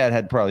know, my dad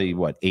had probably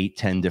 8,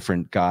 10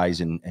 different guys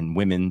and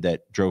women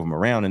that drove him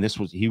around. And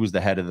he was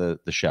the head of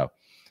the show.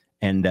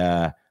 And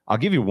I'll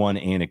give you one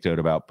anecdote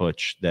about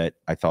Butch that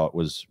I thought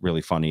was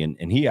really funny.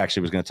 And he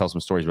actually was going to tell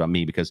some stories about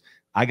me because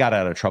I got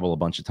out of trouble a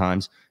bunch of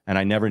times and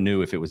I never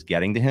knew if it was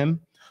getting to him.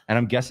 And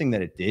I'm guessing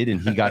that it did. And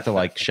he got to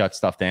like shut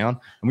stuff down.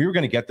 And we were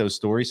going to get those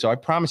stories. So I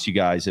promise you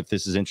guys, if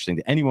this is interesting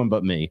to anyone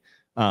but me,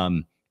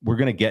 we're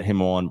going to get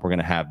him on. We're going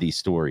to have these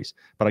stories.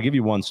 But I'll give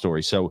you one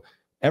story. So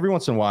every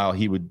once in a while,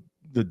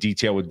 the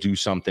detail would do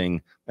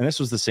something. And this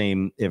was the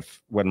same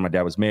when my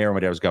dad was mayor or my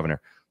dad was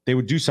governor. They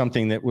would do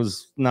something that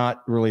was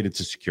not related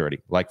to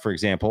security. Like, for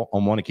example,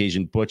 on one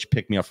occasion, Butch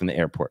picked me up from the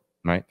airport,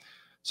 right?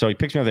 So he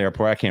picked me up at the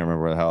airport. I can't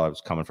remember where the hell I was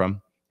coming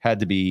from. Had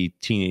to be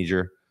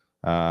teenager.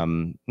 I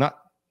don't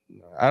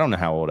know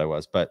how old I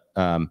was, but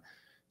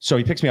so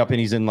he picks me up and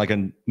he's in like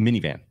a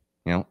minivan,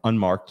 you know,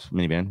 unmarked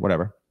minivan,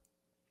 whatever.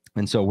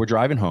 And so we're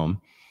driving home.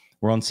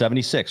 We're on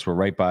 76. We're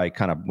right by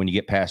kind of when you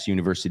get past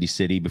University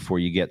City before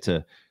you get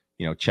to,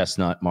 you know,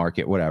 Chestnut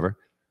Market, whatever.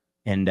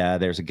 And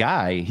there's a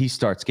guy, he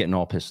starts getting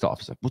all pissed off.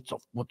 He's like,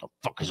 what the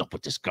fuck is up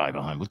with this guy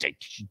behind me?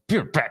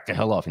 Back the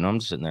hell off. You know, I'm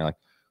just sitting there like,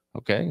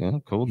 okay, yeah,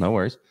 cool, no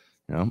worries.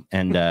 You know,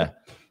 and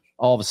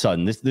all of a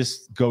sudden,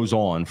 this goes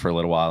on for a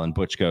little while, and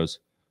Butch goes,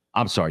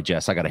 I'm sorry,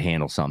 Jess, I got to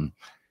handle something.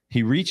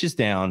 He reaches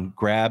down,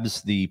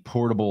 grabs the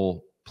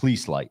portable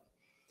police light,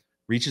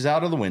 reaches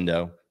out of the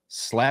window,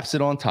 slaps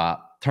it on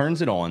top,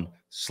 turns it on,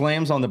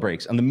 slams on the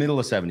brakes in the middle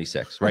of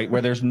 76, right?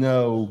 Where there's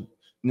no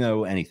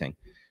anything.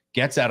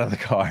 Gets out of the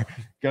car,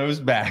 goes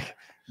back,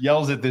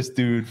 yells at this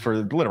dude for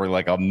literally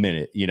like a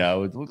minute, you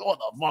know, what the fuck,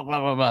 blah,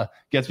 blah, blah.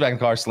 Gets back in the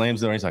car,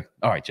 slams the door, and he's like,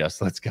 all right,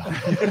 Jess, let's go.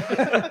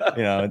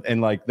 You know, and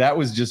like that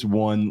was just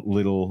one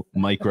little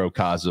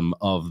microcosm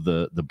of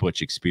the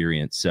Butch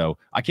experience. So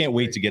I can't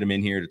wait to get him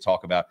in here to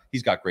talk about,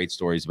 he's got great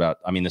stories about,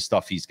 I mean, the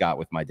stuff he's got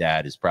with my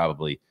dad is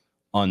probably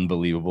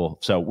unbelievable.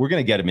 So we're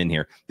going to get him in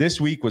here.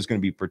 This week was going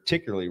to be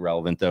particularly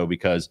relevant though,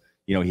 because,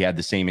 you know, he had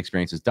the same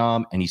experience as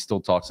Dom and he still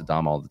talks to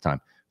Dom all the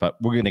time. But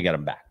we're going to get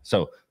him back.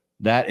 So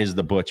that is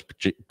the Butch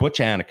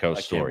Anico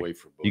story. Can't wait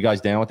for Butch. You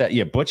guys down with that?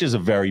 Yeah, Butch is a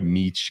very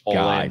meech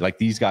guy. Like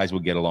these guys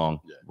would get along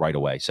right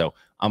away. So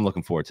I'm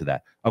looking forward to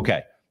that.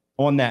 Okay.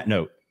 On that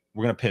note,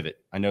 we're going to pivot.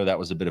 I know that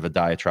was a bit of a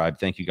diatribe.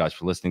 Thank you guys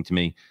for listening to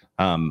me.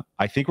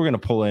 I think we're going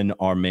to pull in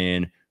our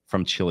man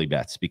from Chili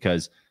Bets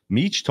because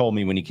Meech told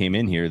me when he came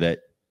in here that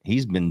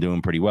he's been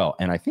doing pretty well.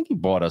 And I think he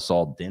bought us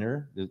all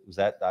dinner. Was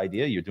that the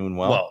idea? You're doing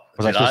well?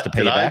 Was I supposed to pay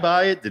did you back? I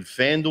buy it? Did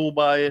FanDuel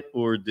buy it?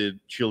 Or did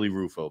Chili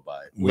Rufo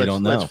buy it? We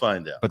don't know. Let's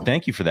find out. But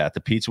thank you for that.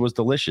 The pizza was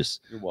delicious.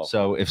 You're welcome.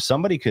 So if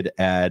somebody could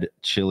add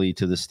Chili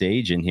to the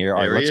stage in here,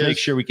 all right, There he let's make is.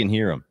 sure we can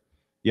hear him.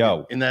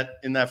 Yo. In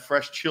that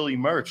fresh Chili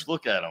merch.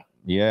 Look at him.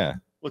 Yeah.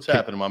 What's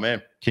happening, my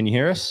man? Can you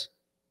hear us?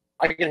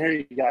 I can hear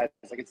you guys.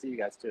 I can see you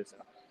guys too. So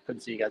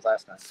couldn't see you guys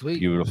last night. Sweet.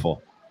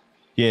 Beautiful.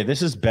 Yeah,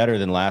 this is better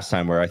than last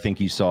time where I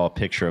think you saw a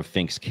picture of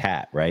Fink's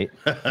cat, right?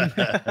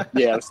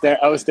 Yeah,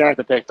 I was staring at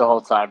the pic the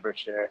whole time for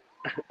sure.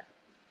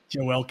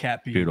 Joel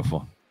Cat Pete.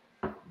 Beautiful.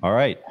 All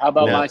right. How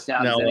about Now- my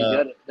sound? Is now, any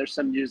good? There's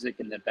some music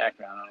in the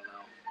background. I don't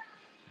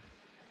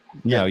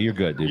know. No, you're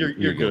good, dude.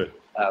 You're good.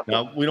 Cool.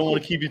 Now, we don't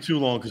want to keep you too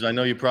long because I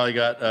know you probably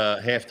got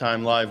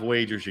halftime live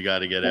wagers you got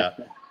to get out.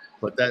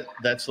 But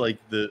that's like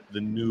the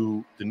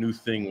new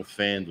thing with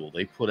FanDuel.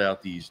 They put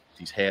out these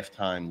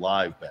halftime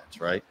live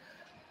bets, right?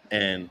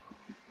 And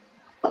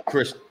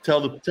Chris,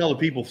 tell the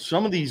people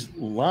some of these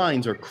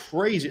lines are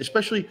crazy,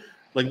 especially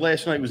like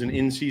last night was an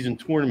in-season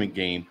tournament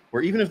game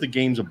where even if the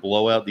game's a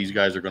blowout, these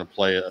guys are going to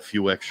play a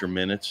few extra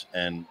minutes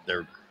and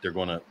they're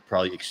going to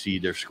probably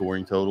exceed their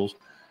scoring totals.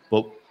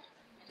 But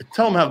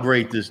tell them how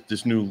great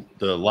the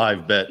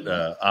live bet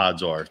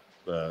odds are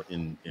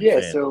in Yeah,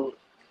 FanDuel. so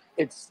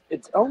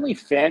it's only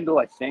FanDuel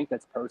I think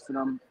that's posting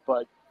them,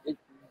 but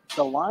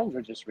the lines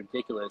are just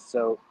ridiculous.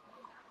 So.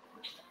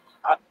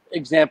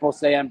 Example,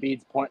 say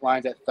Embiid's point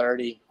line's at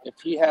 30. If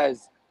he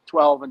has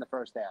 12 in the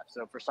first half,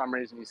 so for some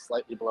reason he's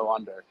slightly below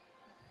under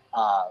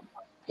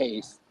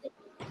pace,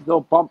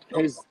 they'll bump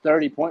his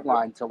 30-point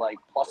line to like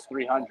plus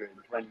 300.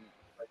 When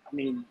I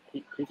mean,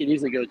 he could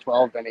easily go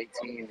 12 then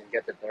 18 and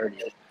get to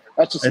 30.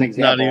 That's just an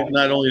example.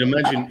 Not only to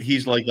mention,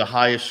 he's like the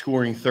highest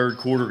scoring third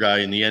quarter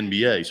guy in the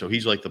NBA, so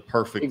he's like the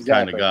perfect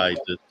kind of guy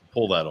to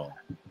pull that on.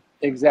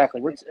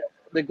 Exactly.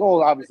 The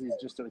goal obviously is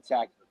just to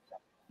attack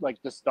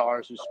like the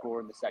stars who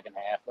score in the second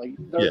half. Like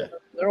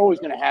they're always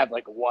going to have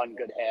like one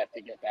good half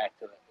to get back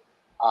to it.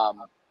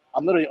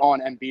 I'm literally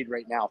on Embiid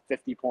right now,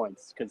 50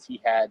 points, because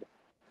he had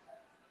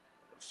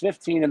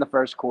 15 in the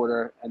first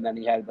quarter, and then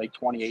he had like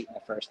 28 in the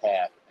first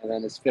half, and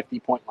then his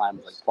 50-point line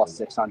was like plus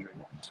 600.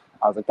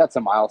 I was like, that's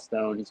a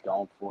milestone. He's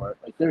going for it.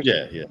 Like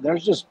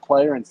there's just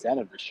player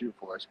incentive to shoot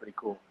for. It's pretty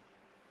cool.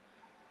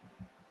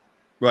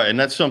 Right, and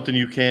that's something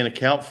you can't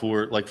account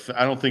for. Like,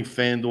 I don't think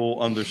FanDuel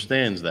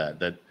understands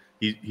that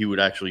he would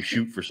actually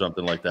shoot for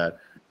something like that.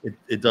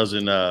 It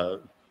doesn't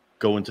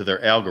go into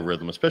their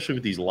algorithm, especially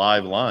with these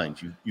live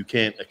lines. You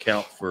can't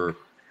account for,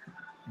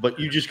 but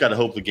you just got to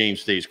hope the game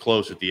stays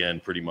close at the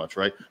end, pretty much,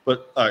 right?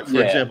 But all right,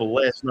 for example,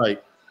 last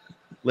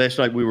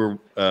night we were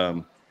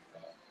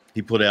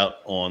he put out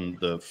on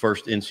the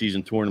first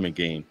in-season tournament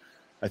game.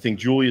 I think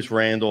Julius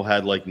Randle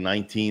had like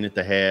 19 at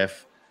the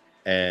half.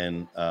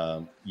 And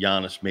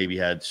Giannis maybe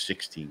had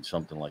 16,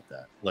 something like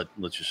that.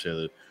 Let's just say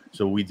that.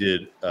 So we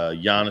did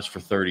Giannis for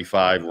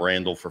 35,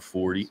 Randall for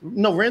 40.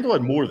 No, Randall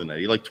had more than that.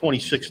 He had like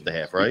 26 at the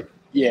half, right?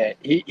 Yeah,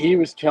 he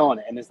was killing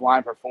it, and his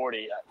line for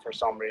 40 for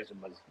some reason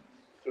was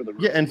through the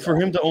roof. Yeah, and for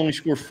him to only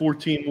score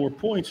 14 more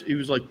points, he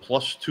was like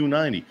plus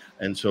 290.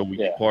 And so we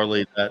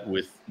parlayed that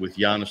with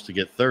Giannis to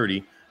get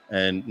 30.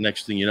 And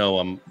next thing you know,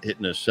 I'm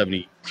hitting a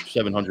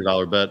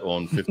 $7,700 bet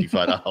on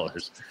 $55.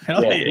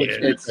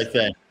 Which I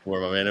thank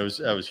for him, man.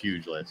 That was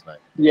huge last night.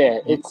 Yeah,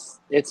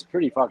 it's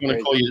pretty fucking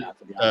crazy. I'm gonna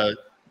call you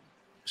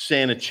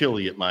Santa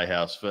Chili at my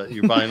house.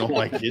 You're buying all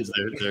my kids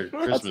their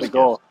Christmas. That's the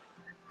goal.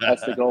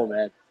 That's the goal,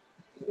 man.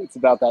 It's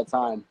about that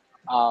time.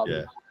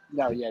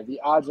 The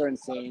odds are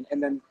insane.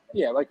 And then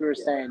like we were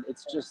saying,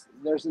 it's just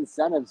there's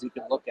incentives you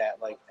can look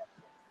at. Like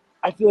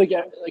I feel like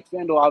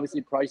FanDuel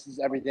obviously prices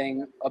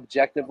everything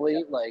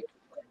objectively. Like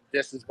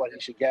this is what he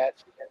should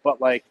get.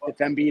 But like if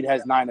Embiid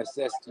has 9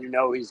 assists,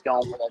 he's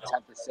going for that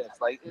 10th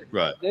assist. Like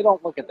they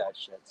don't look at that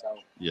shit. So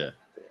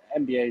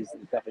NBA is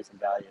definitely some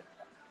value.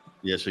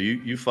 Yeah. So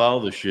you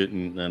follow the shit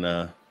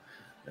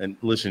and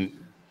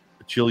listen.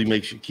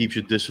 Chili keeps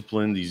you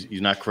disciplined.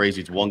 He's not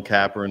crazy. It's one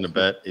capper in the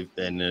bet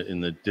in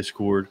the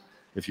Discord.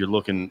 If you're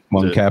looking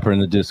capper in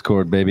the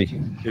Discord,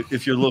 baby.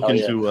 If you're looking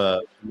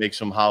to make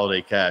some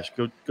holiday cash,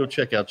 go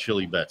check out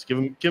Chili Bets. Give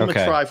him a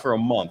try for a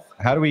month.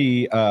 How do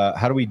we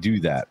do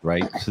that,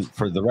 right? So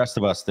for the rest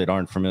of us that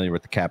aren't familiar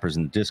with the cappers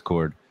in the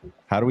Discord,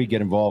 how do we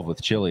get involved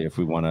with Chili if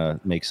we want to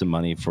make some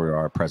money for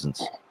our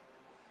presents?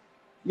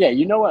 Yeah,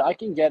 you know what? I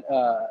can get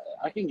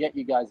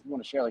you guys. If you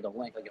want to share like a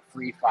link, like a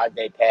free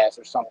 5-day pass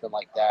or something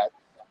like that.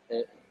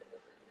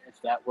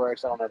 If that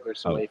works, I don't know if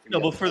there's some way for you. No,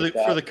 but for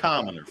the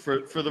commoner,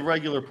 for the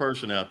regular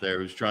person out there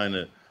who's trying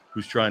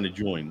to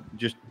join,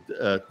 just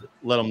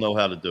let them know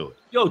how to do it.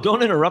 Yo,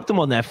 don't interrupt them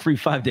on that free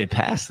 5-day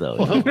pass though.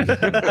 Well, he'll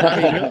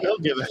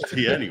give it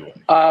to you anyway.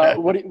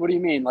 What do you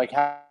mean? Like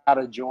how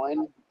to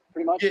join?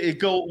 Pretty much. Yeah,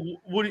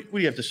 what do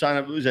you have to sign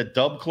up? Is that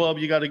Dub Club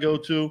you got to go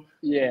to?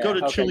 Yeah. Go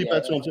to Chili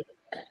Bets on.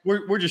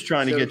 We're just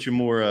trying to get you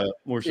more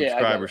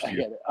subscribers to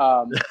you.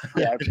 I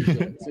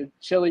appreciate it. So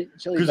Chili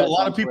because Bets a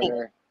lot of on people.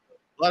 Twitter.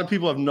 A lot of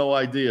people have no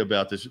idea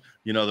about this.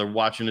 They're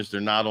watching this.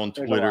 They're not on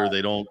Twitter.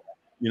 They don't.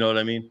 You know what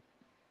I mean?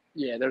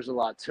 Yeah, there's a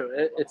lot to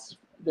it.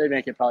 They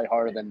make it probably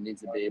harder than it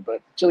needs to be.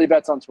 But Chili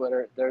Bets on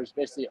Twitter. There's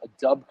basically a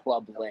Dub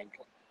Club link,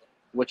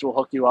 which will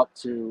hook you up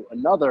to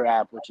another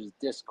app, which is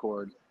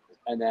Discord.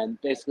 And then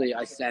basically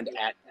I send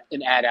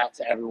an ad out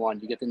to everyone.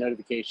 You get the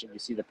notification. You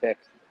see the pick.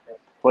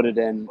 Put it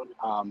in.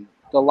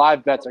 The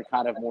live bets are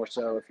kind of more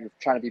so if you're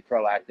trying to be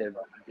proactive,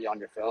 be on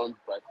your phone.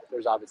 But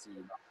there's obviously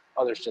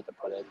other shit to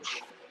put in.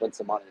 Win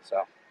some money,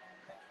 so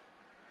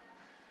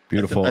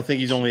beautiful. I think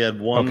he's only had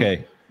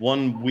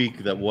one week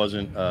that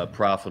wasn't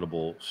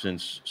profitable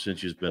since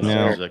he's been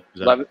on. Is that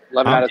 11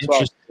 out of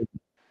 12.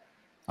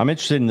 I'm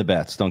interested in the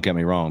bets. Don't get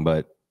me wrong,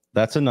 but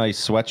that's a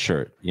nice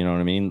sweatshirt. You know what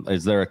I mean?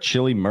 Is there a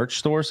Chili merch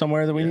store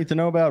somewhere that we need to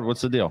know about? What's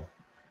the deal?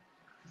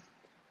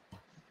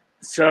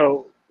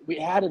 So we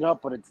had it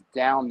up, but it's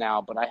down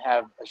now. But I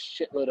have a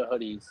shitload of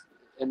hoodies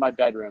in my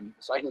bedroom,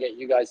 so I can get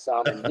you guys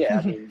some.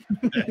 And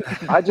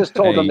I just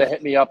told them to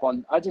hit me up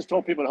on. I just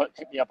told people to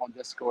hit me up on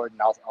Discord,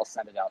 and I'll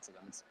send it out to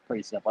them. It's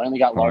pretty simple. I only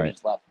got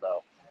larges left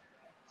though.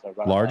 So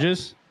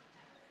larges?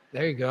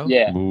 There you go.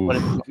 Yeah, but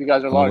if you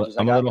guys are larges,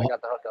 I got the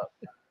hookup.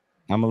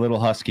 I'm a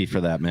little husky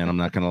for that, man. I'm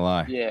not gonna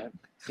lie. Yeah,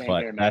 same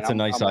but here, man. that's a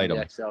nice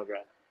item.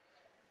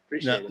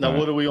 Now,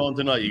 what are we on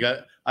tonight?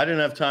 I didn't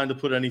have time to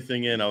put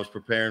anything in. I was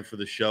preparing for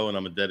the show, and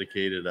I'm a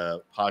dedicated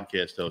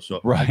podcast host, so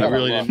I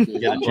really didn't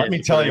get a chance. Let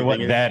me tell you what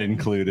that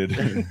included.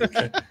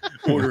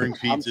 Ordering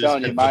pizzas. I'm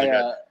telling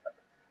you,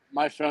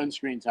 my phone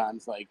screen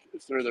time's like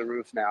through the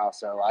roof now,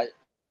 so I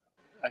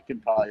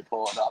could probably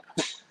pull it up.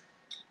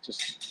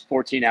 Just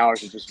 14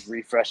 hours of just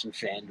refreshing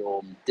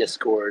FanDuel,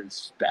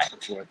 Discords, back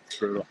and forth. It's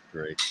brutal.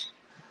 Great.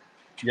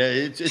 Yeah,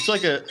 it's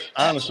like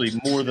honestly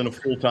more than a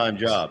full-time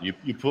job.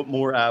 You put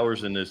more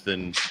hours in this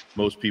than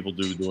most people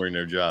do during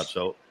their job.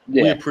 So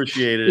we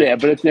appreciate it. Yeah,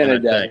 but at the end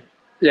of the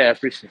day, I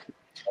appreciate it.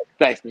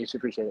 Thanks, Mitch.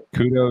 Appreciate it.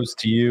 Kudos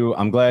to you.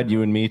 I'm glad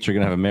you and Meech are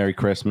gonna have a Merry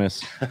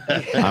Christmas.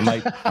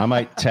 I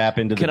might tap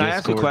into the Can I Discord.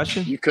 ask a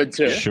question? You could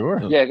too.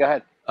 Sure. Yeah, go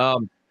ahead.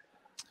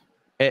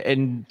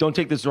 And don't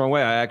take this the wrong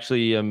way. I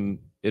actually am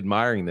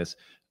admiring this.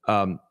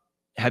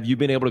 Have you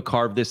been able to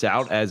carve this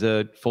out as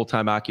a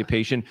full-time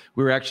occupation?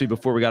 We were actually,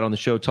 before we got on the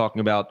show,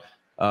 talking about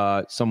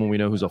someone we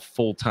know who's a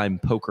full-time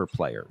poker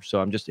player. So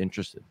I'm just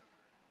interested.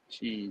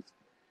 Jeez.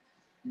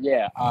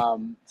 Yeah.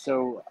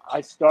 So I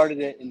started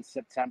it in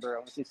September. I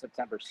want to say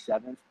September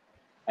 7th,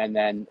 and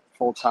then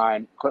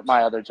full-time. Quit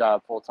my other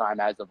job full-time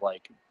as of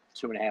like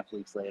 2.5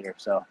 weeks later.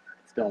 So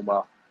it's doing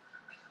well.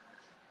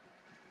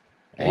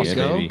 There you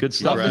go. Baby. Good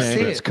stuff. Love to man.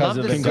 see It's it. because Love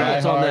of to the see it.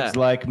 Congrats on diehards that.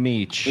 like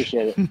Meech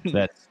Appreciate it.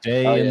 that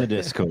stay Oh, in yeah. the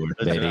Discord,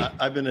 Listen, baby.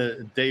 I've been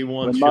a day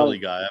one Good Philly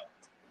month. guy.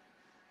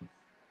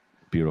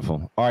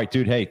 Beautiful. All right,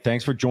 dude. Hey,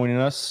 thanks for joining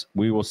us.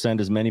 We will send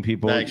as many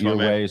people Thanks, your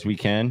my man. way as we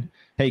can.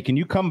 Hey, can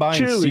you come by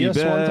and Chili see us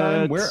one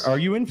time? bats. Where are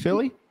you in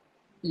Philly?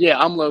 Yeah,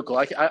 I'm local.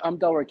 I'm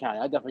Delaware County.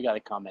 I definitely got to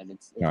come in.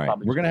 It's All right,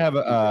 probably we're gonna just have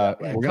easier a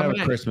that way. we're gonna have Come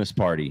a in. Christmas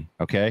party.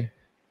 Okay,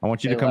 I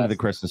want you Say to come to less. the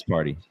Christmas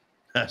party.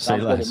 Say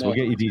Sounds good less. to We'll me.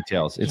 get you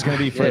details. It's gonna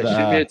be for Yeah,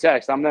 shoot me a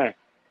text. I'm there.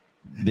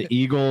 the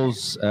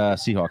Eagles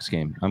Seahawks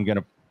game. I'm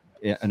gonna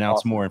announce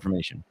Awesome. more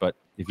information, but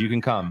if you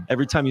can come,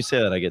 Every time you say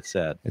that, I get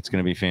sad. it's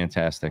gonna be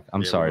fantastic.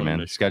 I'm Yeah, sorry, we're gonna man.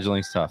 miss you.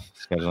 Scheduling's tough.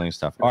 Scheduling's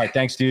tough. All right,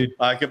 thanks, dude.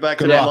 All right, get back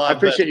to Good the luck. live I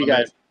appreciate bet, you my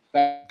guys.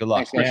 Good luck.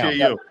 Thanks, guys. Appreciate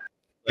Now, you.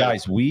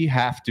 guys, we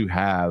have to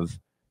have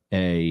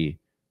a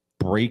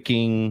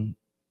breaking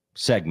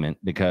segment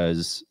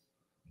because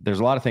there's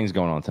a lot of things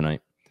going on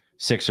tonight.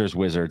 Sixers,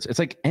 Wizards. It's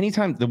like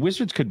anytime the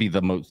Wizards could be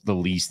the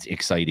least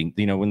exciting.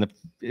 You know, when the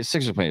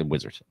Sixers play the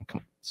Wizards, come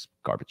on, it's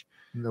garbage.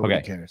 Nobody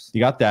Okay. cares. You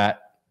got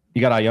that.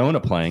 You got Iona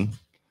playing.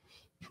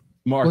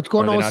 Mark, What's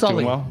going are on they with not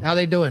doing Sully? well? How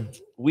they doing?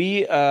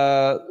 We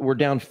were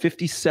down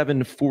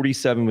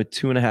 57-47 with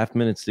 2.5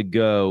 minutes to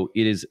go.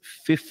 It is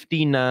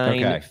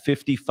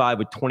 59-55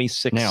 with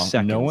 26 Now,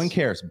 seconds. no one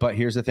cares, but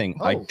here's the thing.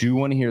 I Oh. do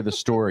want to hear the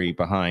story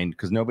behind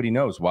because nobody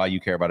knows why you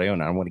care about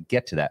Iona. I want to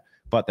get to that.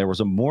 But there was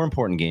a more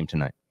important game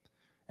tonight.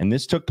 And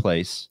this took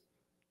place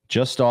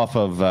just off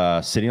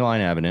of City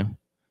Line Avenue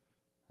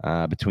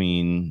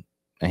between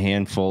a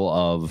handful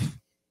of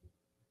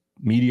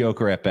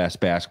mediocre at best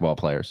basketball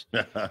players.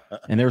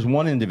 And there's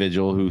one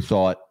individual who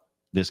thought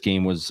this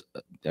game was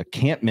a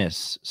can't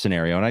miss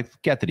scenario. And I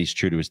get that he's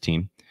true to his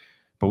team,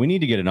 but we need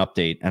to get an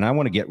update. And I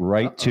want to get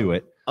right to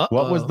it.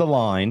 What was the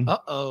line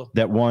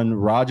that won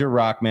Roger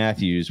Rock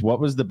Matthews? What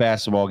was the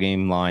basketball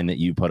game line that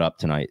you put up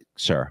tonight,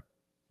 sir?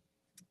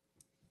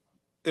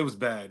 It was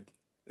bad.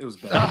 It was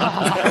bad.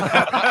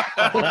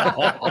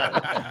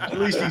 At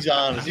least he's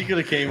honest. He could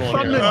have came on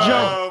From here. the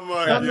jump. Oh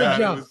my From the god,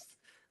 jump.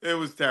 it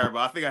was terrible.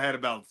 I think I had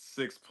about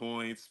 6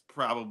 points,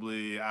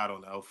 probably I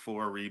don't know,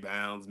 4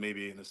 rebounds,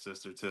 maybe an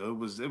assist or two.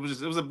 It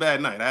was a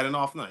bad night. I had an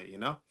off night, you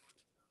know.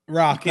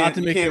 Rock, You not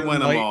to you make can't your win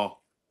night, them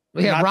all.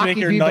 Yeah, not to Rocky make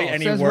your B-ball. night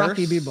any Says worse.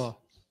 Rocky B-ball.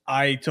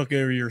 I took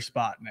over your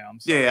spot now. I'm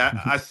sorry. Yeah,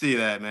 I see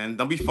that, man.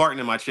 Don't be farting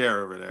in my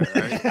chair over there.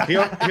 Right? He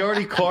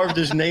already carved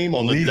his name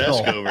on the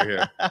Lethal. desk over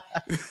here.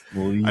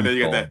 I know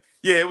you got that.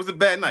 Yeah, it was a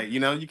bad night. You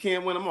know, you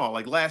can't win them all.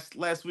 Like last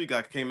week,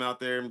 I came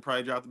out there and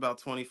probably dropped about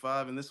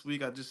 25, and this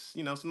week I just,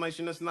 some nights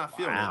you're just not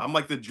feeling it. I'm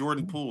like the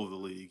Jordan Poole of the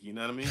league. You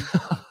know what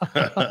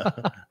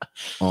I mean?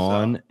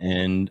 On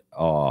and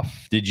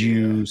off. Did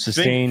you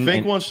sustain?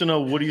 Fink wants to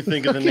know, what do you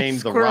think of the Look at name The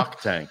Squirrel. Rock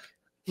Tank?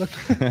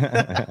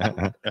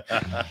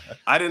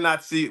 I did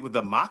not see it with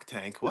the mock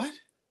tank. What?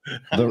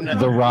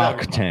 the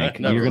Rock Tank.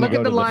 Never. You're going to Look go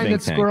at to the line think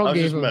that tank. I Squirrel was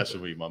gave just him.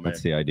 messing with you, my man.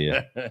 That's the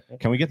idea.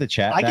 Can we get the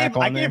chat I back can't,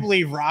 I on there? can't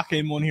believe Rock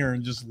came on here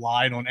and just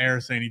lied on air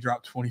saying he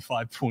dropped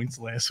 25 points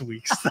last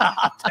week.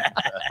 Stop that.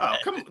 Oh,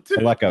 come on, dude.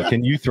 Aleko,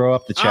 can you throw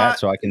up the chat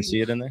so I can see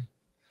it in there?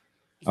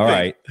 All Fink,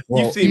 right. You've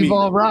Well, seen me.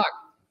 B-ball Rock.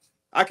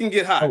 I can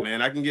get hot, Oh.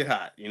 man. I can get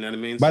hot. You know what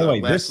I mean? By the way,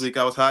 last this- week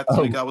I was hot. This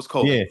Oh, week I was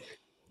cold. yeah.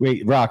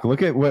 Wait, Rock,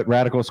 look at what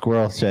Radical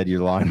Squirrel said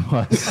your line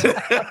was.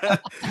 that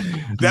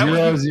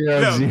Zero, was,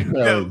 zero, no, zero.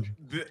 no,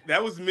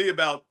 that was me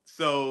about.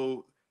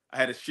 So I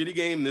had a shitty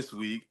game this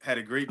week, had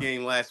a great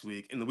game last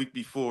week, and the week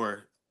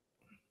before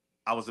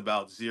I was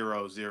about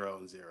 0, 0,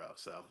 and 0.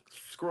 So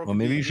Squirrel. Well,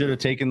 maybe you should have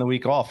taken the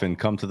week off and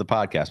come to the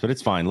podcast, but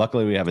it's fine.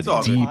 Luckily, we have a It's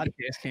all good. deep,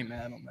 Podcast came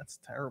at him. That's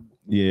terrible.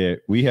 yeah,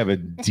 we have a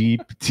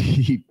deep,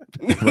 deep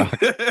rock.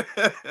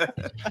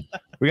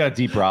 We got a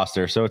deep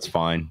roster, so it's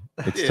fine.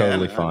 It's Yeah,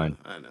 totally I know, fine.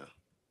 I know.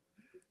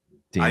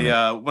 Damn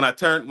it.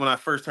 When I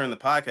first turned the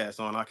podcast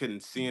on, I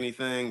couldn't see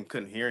anything,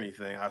 couldn't hear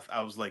anything.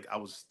 I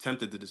was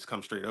tempted to just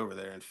come straight over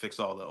there and fix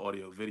all the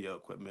audio video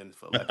equipment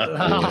for let them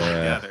Yeah.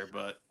 together.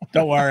 But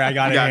Don't worry. I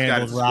got You it guys got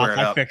handled, it squared Rock.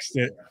 I up. fixed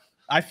it.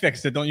 I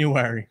fixed it. Don't you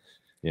worry.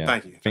 Yeah,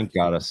 thank you. Fink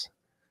got us.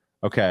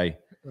 Okay.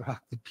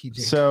 Rock the PJ.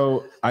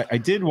 So I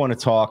did want to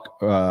talk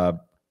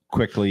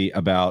quickly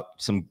about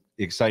some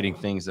exciting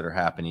things that are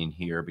happening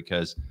here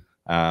because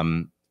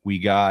we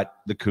got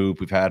the Coop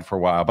we've had for a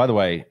while. By the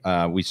way,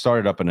 we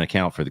started up an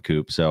account for the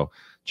Coop, so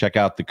check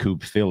out the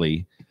Coop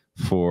Philly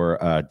for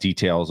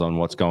details on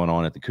what's going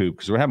on at the Coop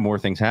because we have more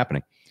things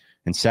happening.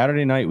 And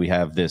Saturday night we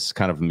have this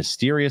kind of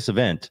mysterious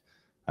event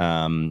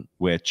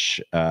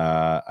which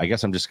I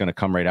guess I'm just going to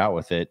come right out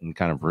with it and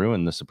kind of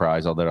ruin the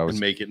surprise. Although I was And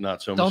make it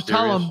not so Don't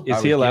mysterious. tell him.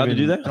 Is he allowed to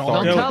do that?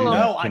 Don't tell him.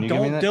 No, I Can you give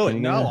me don't that? do Can it.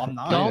 you give No, me that? I'm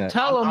not. Don't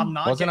tell him. I'm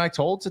not. Wasn't I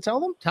told to tell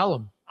them? Tell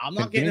him. I'm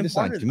not Give me getting the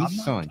sign. imparted. Give me I'm the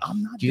not- sign.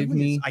 I'm not Give doing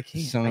me this. I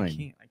can't. sign.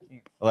 I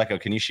can't. Aleko,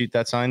 can you shoot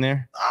that sign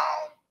there?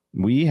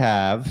 We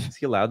have Is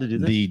he allowed to do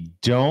this? the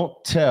Don't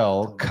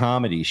Tell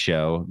comedy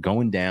show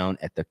going down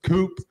at the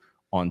Coop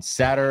on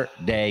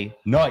Saturday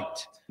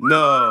night.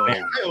 No.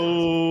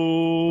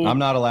 I'm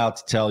not allowed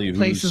to tell you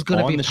Place who's is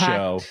gonna on be the packed.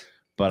 show,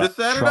 but This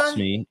Saturday? trust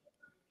me.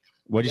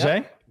 What'd you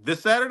say?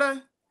 This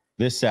Saturday?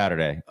 This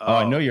Saturday. Oh,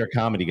 I know you're a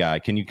comedy guy.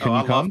 Can you I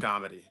come? love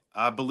comedy.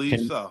 I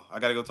believe so. I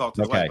got to go talk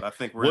to the Okay. wife, but I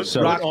think we're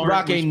So- Rock, aren't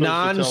rock we a supposed to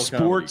tell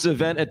non-sports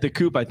event at the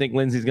Coop. I think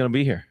Lindsay's going to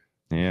be here.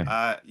 Yeah.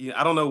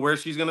 I don't know where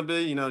she's gonna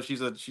be. You know,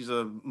 she's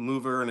a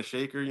mover and a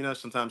shaker. You know,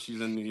 sometimes she's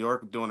in New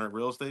York doing her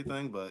real estate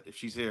thing. But if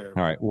she's here,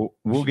 All right.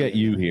 We'll get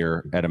you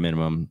here at a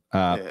minimum.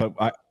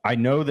 But I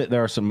know that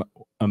there are some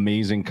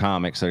amazing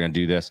comics that are going to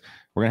do this.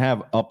 We're going to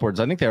have upwards.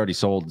 I think they already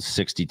sold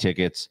 60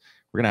 tickets.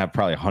 We're going to have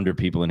probably 100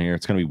 people in here.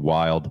 It's going to be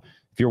wild.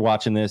 If you're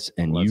watching this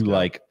and you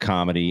like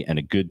comedy and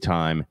a good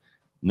time,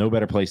 no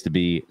better place to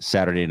be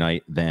Saturday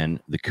night than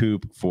the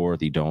Coop for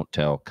the Don't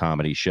Tell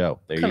comedy show.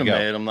 There you go.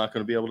 Mad I'm not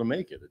going to be able to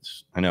make it.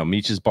 I know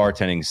Meech's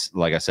bartending's,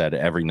 like I said,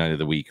 every night of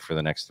the week for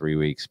the next 3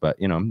 weeks.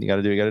 But you know, you got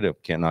to do what you got to do.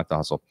 Can't knock the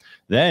hustle.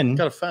 Then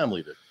got a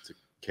family to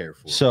care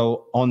for.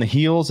 So on the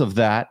heels of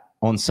that,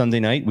 on Sunday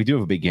night, we do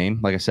have a big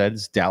game. Like I said,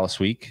 it's Dallas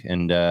week,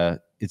 and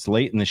it's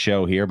late in the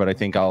show here, but I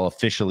think I'll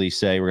officially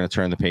say we're going to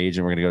turn the page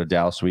and we're going to go to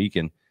Dallas week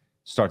and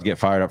start to get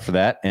fired up for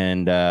that.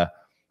 And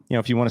you know,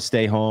 if you want to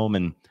stay home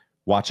and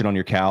watch it on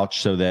your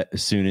couch so that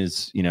as soon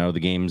as, you know, the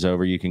game's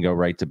over, you can go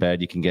right to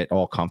bed. You can get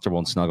all comfortable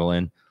and snuggle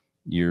in.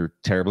 You're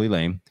terribly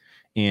lame.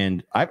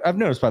 And I've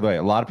noticed, by the way,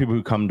 a lot of people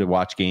who come to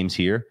watch games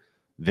here,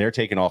 they're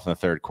taking off in the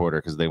third quarter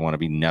because they want to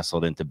be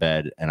nestled into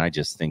bed. And I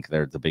just think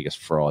they're the biggest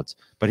frauds.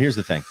 But here's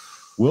the thing.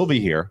 We'll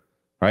be here,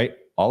 right?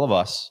 All of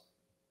us,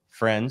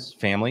 friends,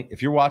 family.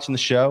 If you're watching the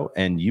show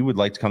and you would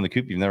like to come to the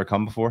Coop, you've never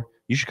come before,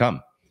 you should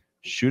come.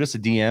 Shoot us a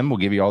DM. We'll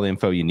give you all the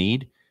info you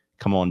need.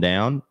 Come on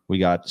down. We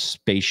got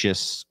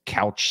spacious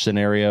couch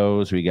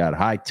scenarios. We got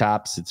high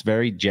tops. It's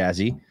very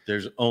jazzy.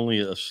 There's only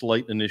a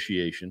slight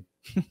initiation.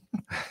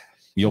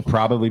 You'll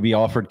probably be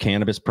offered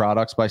cannabis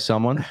products by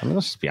someone. I mean,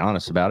 let's just be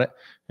honest about it.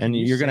 And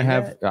you're going to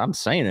have, I'm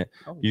saying it,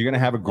 you're going to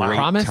have a great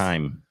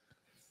time.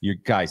 You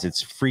guys,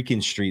 it's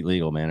freaking street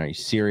legal, man. Are you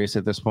serious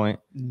at this point?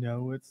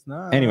 No, it's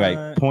not.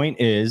 Anyway, point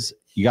is,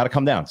 you got to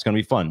come down. It's going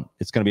to be fun.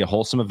 It's going to be a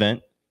wholesome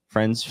event.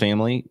 Friends,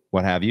 family,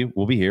 what have you.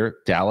 We'll be here.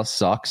 Dallas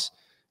sucks.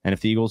 And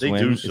if the Eagles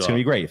win, it's going to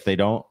be great. If they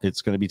don't,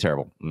 it's going to be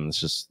terrible. And it's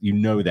just, you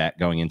know that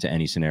going into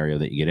any scenario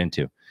that you get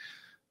into.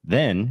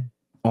 Then,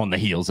 on the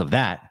heels of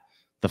that,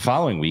 the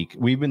following week,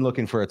 we've been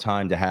looking for a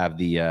time to have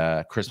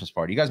the Christmas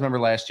party. You guys remember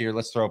last year?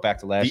 Let's throw it back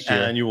to last year.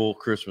 The annual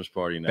Christmas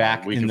party now.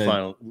 Back we in can the,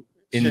 finally,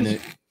 in the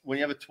when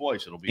you have it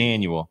twice, it'll be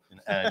annual. An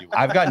annual.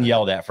 I've gotten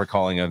yelled at for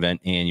calling an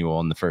event annual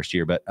in the first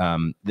year, but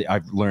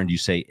I've learned you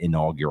say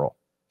inaugural.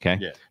 Okay.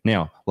 Yeah.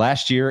 Now,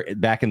 last year,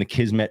 back in the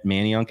Kismet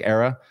Maniunk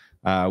era,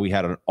 we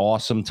had an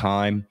awesome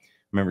time.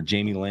 Remember,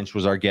 Jamie Lynch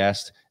was our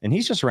guest, and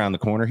he's just around the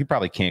corner. He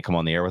probably can't come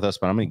on the air with us,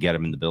 but I'm going to get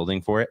him in the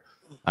building for it.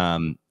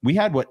 We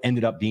had what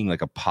ended up being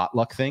like a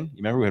potluck thing. You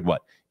remember we had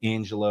what?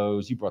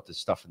 Angelo's. You brought this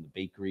stuff from the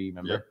bakery.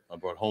 Remember? Yep. I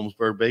brought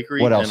Holmesburg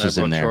Bakery. What else and is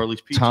I in brought there?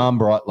 Charlie's Pizza. Tom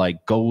brought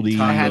like Goldie.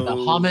 I had the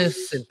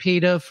hummus and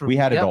pita from. We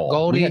had it all.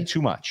 Goldie. We had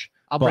too much.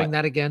 I'll But bring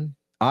that again.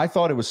 I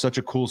thought it was such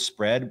a cool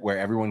spread where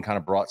everyone kind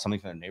of brought something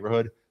from their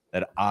neighborhood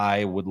that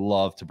I would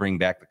love to bring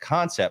back the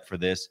concept for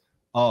this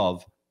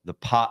of the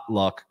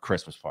potluck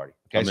Christmas party.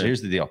 Okay, so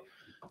here's the deal.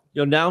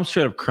 Yo, now I'm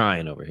straight up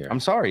crying over here. I'm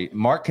sorry.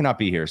 Mark cannot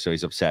be here, so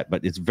he's upset,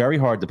 but it's very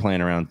hard to plan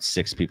around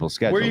 6 people's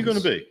schedules. Where are you going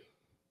to be?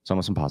 It's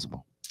almost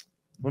impossible.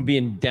 I'm going to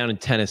be down in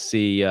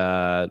Tennessee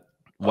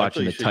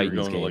watching the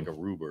Titans going game. to like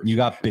Aruba. You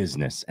got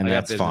business, and I got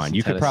that's business fine. in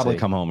You could probably Tennessee.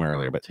 come home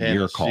earlier, but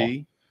your call.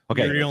 Tennessee?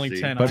 Okay. You're the only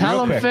 10. But Tell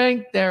real him, quick,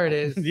 Fink. There it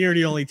is. You're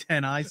the only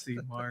 10 I see,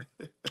 Mark.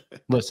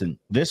 listen,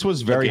 this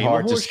was very game of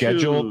hard to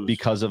schedule horseshoes.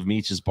 because of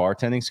Meech's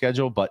bartending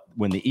schedule, but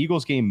when the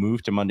Eagles game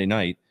moved to Monday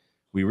night,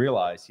 we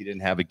realized he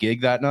didn't have a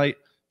gig that night,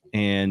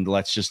 and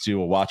let's just do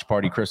a watch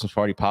party, Christmas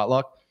party,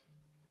 potluck.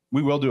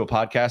 We will do a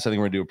podcast. I think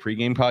we're going to do a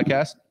pregame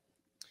podcast.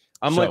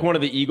 I'm So- like one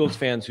of the Eagles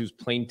fans whose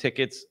plane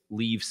tickets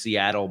leave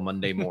Seattle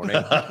Monday morning,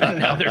 and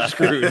now they're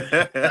screwed.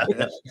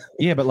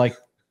 Yeah, but like,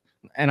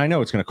 and I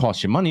know it's going to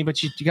cost you money,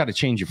 but you got to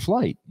change your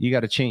flight. You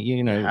got to change,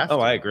 you know. Oh,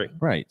 I agree.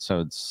 Right.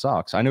 So it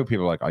sucks. I know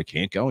people are like, I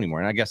can't go anymore.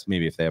 And I guess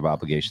maybe if they have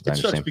obligations, I It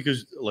sucks understand.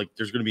 because like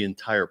there's going to be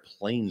entire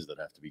planes that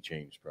have to be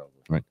changed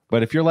probably. Right.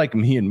 But if you're like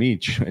me and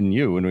Meech and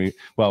you, and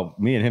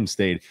me and him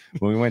stayed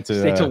when we went to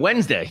Stay till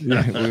Wednesday.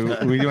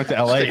 yeah, we went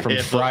to LA Stay from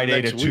here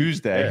Friday to next week.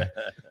 Tuesday.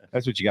 Yeah.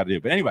 That's what you got to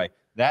do. But anyway,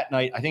 that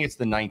night, I think it's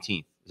the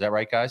 19th. Is that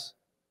right, guys?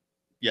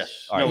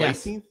 Yes. All right. No,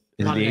 Yes. 18th?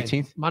 Is Monday, it the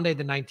 18th? Monday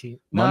the 19th.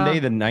 Monday No.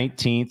 the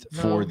 19th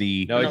for No.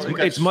 the No, No,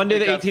 it's Monday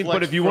the it got 18th, but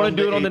flexed if you want from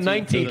to do it the on the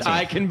 18th to the 19th,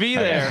 I can be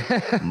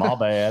there. my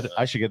bad.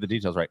 I should get the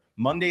details right.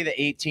 Monday the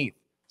 18th,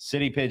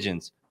 City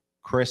Pigeons,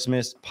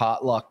 Christmas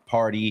potluck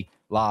party,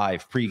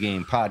 live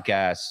pregame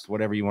podcast,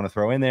 whatever you want to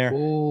throw in there.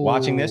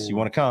 Watching this, you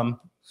want to come?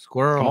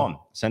 Squirrel. Come on,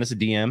 send us a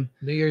DM.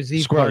 New Year's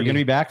Eve Squirrel, party. you gonna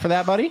be back for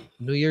that, buddy?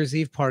 New Year's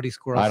Eve party,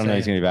 Squirrel. I don't know.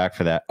 He's gonna be back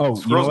for that. Oh,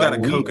 Squirrel's got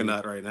a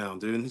coconut right now,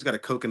 dude. He's got a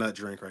coconut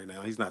drink right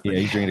now. He's not. Yeah,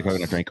 he's drinking a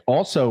coconut drink.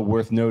 Also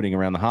worth noting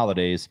around the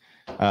holidays.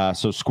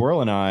 So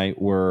Squirrel and I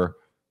were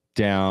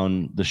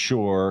down the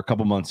shore a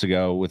couple months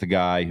ago with a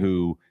guy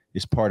who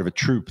is part of a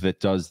troupe that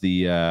does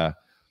the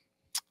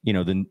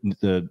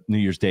the New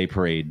Year's Day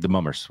parade, the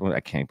Mummers. Well,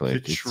 I can't believe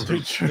it. It took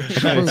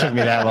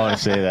me that long to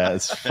say that.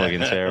 It's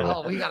fucking terrible.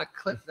 Oh, we gotta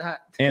clip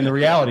that. And the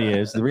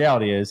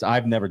reality is,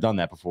 I've never done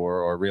that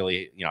before, or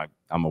really,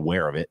 I'm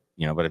aware of it,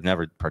 but I've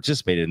never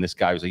participated. And this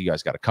guy was like, "You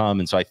guys got to come."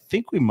 And so I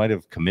think we might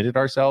have committed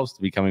ourselves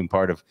to becoming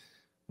part of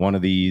one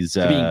of these.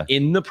 Being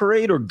in the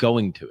parade or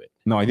going to it?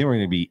 No, I think we're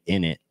going to be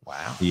in it.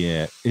 Wow.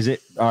 Yeah. Is it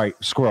all right?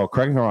 Squirrel,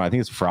 correct me if I'm wrong. I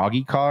think it's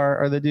Froggy Car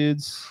are the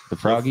dudes. The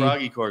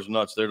Froggy Car's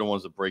nuts. They're the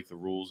ones that break the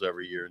rules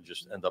every year and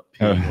just end up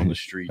peeing on the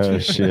streets. Oh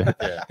shit!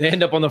 Yeah. They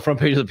end up on the front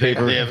page of the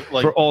paper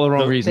for all the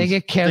wrong reasons. They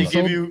get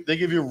canceled. They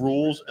give you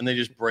rules and they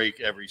just break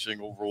every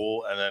single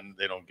rule and then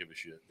they don't give a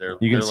shit.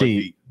 You can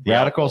see the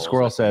Radical outlaws.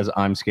 Squirrel says,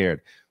 "I'm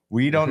scared."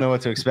 We don't know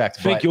what to expect.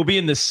 I think you'll be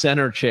in the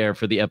center chair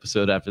for the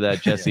episode after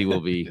that. Jesse will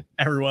be.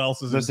 Everyone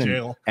else is in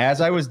jail. As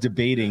I was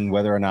debating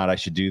whether or not I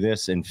should do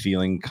this and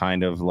feeling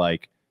kind of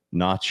like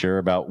not sure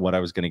about what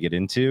I was going to get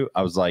into,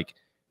 I was like,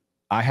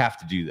 I have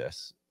to do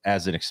this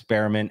as an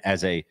experiment,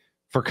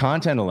 for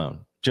content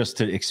alone, just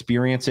to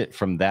experience it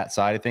from that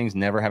side of things,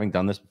 never having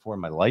done this before in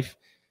my life.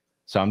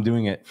 So I'm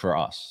doing it for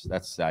us.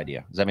 That's the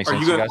idea. Does that make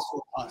sense to you guys?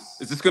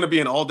 Is this going to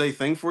be an all-day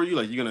thing for you?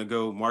 Like you're going to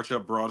go march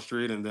up Broad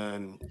Street and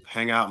then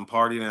hang out and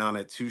party down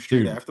at 2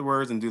 Street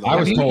afterwards and do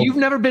the You've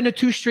never been to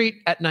 2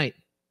 Street at night?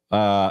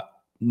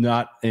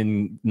 Not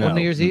in On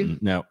New Year's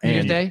Eve? No. New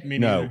Year's Day?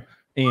 No.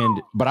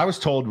 But I was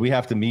told we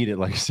have to meet at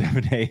like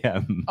 7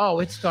 a.m.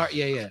 Oh,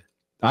 yeah.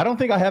 I don't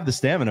think I have the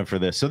stamina for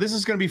this. So this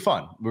is going to be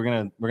fun. We're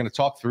gonna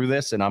talk through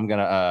this, and I'm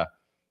gonna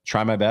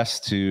try my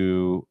best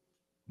to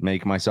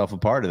make myself a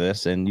part of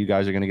this, and you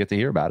guys are gonna get to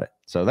hear about it.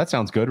 So that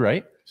sounds good,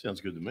 right? Sounds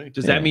good to me.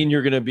 Does that mean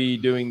you're going to be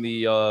doing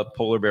the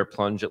polar bear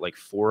plunge at like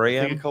 4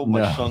 a.m.?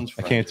 No,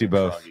 I can't do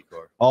both.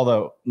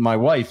 Although my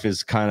wife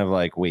is kind of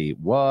like, wait,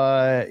 what?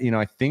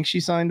 I think she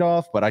signed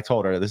off, but I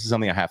told her this is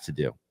something I have to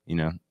do.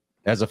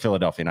 As a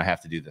Philadelphian, I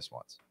have to do this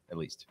once at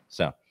least.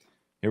 So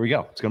here we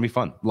go. It's going to be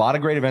fun. A lot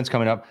of great events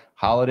coming up.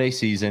 Holiday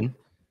season.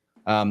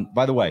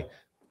 By the way,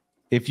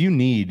 if you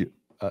need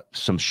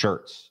some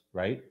shirts,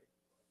 right?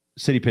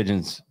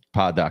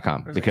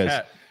 citypigeonspod.com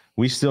because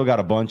we still got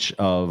a bunch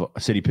of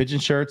City Pigeon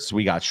shirts.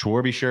 We got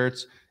Schwarby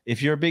shirts.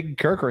 If you're a big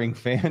Kirkering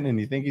fan and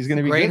you think he's going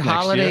to be great good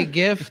holiday next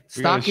year, gift,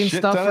 stocking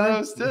stuffer.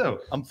 Those too.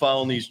 I'm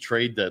following these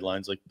trade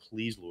deadlines. Like,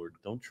 please, Lord,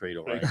 don't trade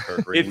Orion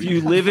Kirkering. If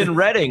you live in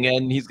Reading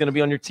and he's going to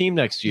be on your team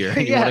next year,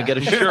 and you want to get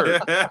a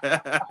shirt.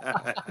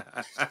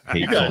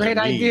 Great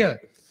idea.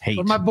 Hate.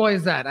 Where my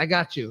boys at? I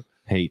got you.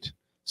 Hate.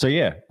 So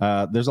yeah,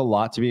 there's a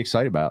lot to be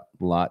excited about.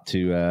 A lot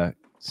to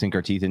sink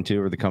our teeth into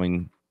over the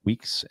coming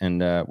weeks,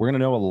 and we're going to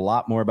know a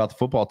lot more about the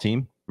football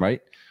team,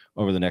 right,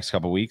 over the next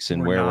couple of weeks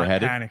and where we're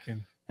headed.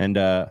 Panicking. And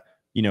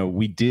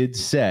we did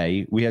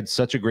say we had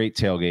such a great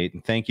tailgate,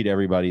 and thank you to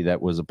everybody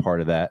that was a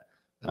part of that.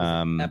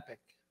 Epic.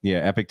 Yeah,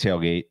 epic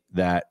tailgate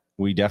that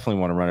we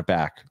definitely want to run it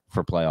back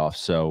for playoffs.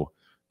 So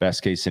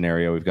best case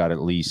scenario, we've got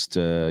at least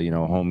a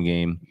home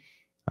game,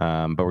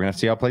 but we're gonna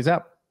see how it plays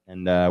out,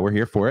 and we're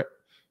here for it,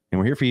 and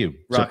we're here for you.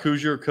 Rock,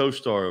 who's your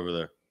co-star over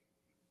there?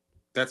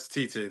 That's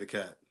TT the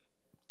cat.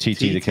 TT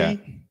the cat.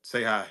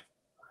 Say hi.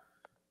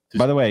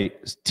 By the way,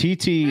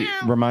 TT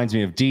reminds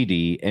me of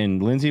DD,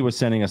 and Lindsay was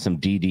sending us some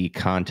DD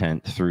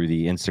content through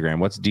the Instagram.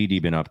 What's DD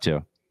been up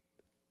to?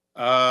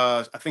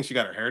 I think she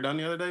got her hair done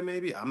the other day,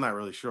 maybe. I'm not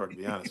really sure, to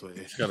be honest with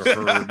you. She got her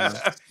hair.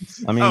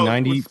 I mean,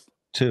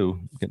 92,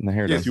 getting the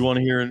hair done. If you want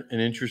to hear an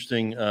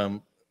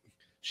interesting,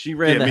 she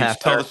ran the half.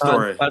 Tell the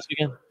story. Last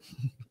weekend.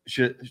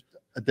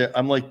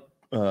 I'm like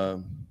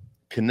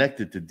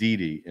connected to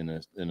DD in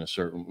a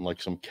certain,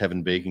 like some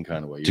Kevin Bacon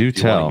kind of way. Do you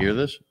tell. Want to hear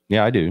this?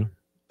 Yeah, I do.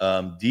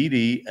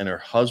 Dee and her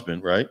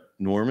husband, right?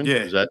 Norman.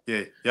 Yep.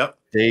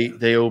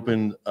 They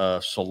opened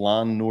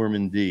Salon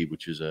Normandy,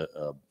 which is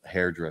a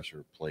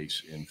hairdresser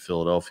place in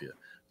Philadelphia.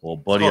 Well,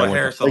 buddy, it's called a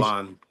hair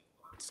salon.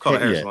 It's called a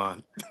hair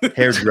salon.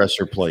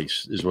 Hairdresser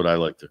place is what I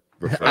like to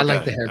refer. I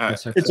like the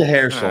hairdresser. It's a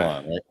hair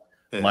salon, right?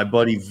 Yeah. My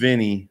buddy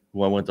Vinny,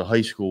 who I went to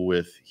high school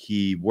with,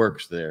 he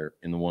works there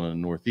in the one in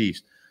the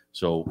Northeast.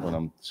 So when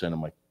I'm sending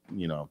my,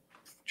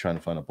 trying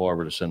to find a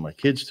barber to send my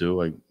kids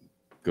to, I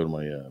go to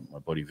my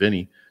buddy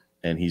Vinny.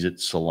 And he's at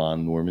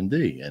Salon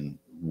Normandy, and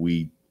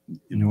we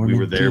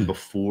were there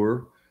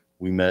before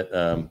we met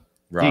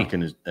Rock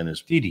and his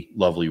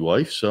lovely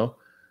wife. So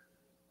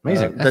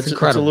amazing. That's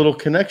a little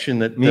connection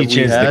that Meech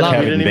we is had. the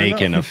Kevin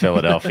Bacon of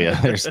Philadelphia.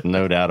 There's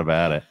no doubt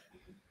about it.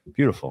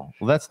 Beautiful.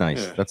 Well, that's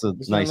nice. Yeah. That's a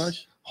Isn't that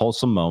nice,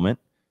 wholesome moment,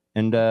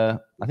 and I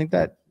think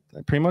that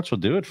that pretty much will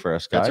do it for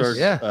us, guys.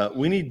 That's our,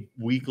 we need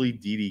weekly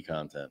DD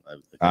content.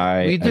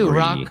 We do, agree.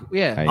 Rock.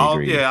 Yeah. I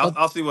agree.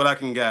 I'll see what I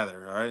can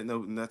gather. All right,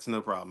 no, that's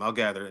no problem. I'll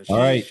gather it. All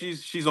right.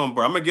 She's on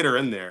board. I'm gonna get her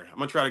in there. I'm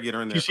gonna try to get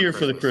her in there. She's here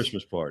for the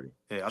Christmas party.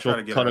 Yeah, I'll She'll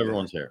try to get cut her in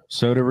everyone's hair.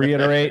 So to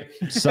reiterate,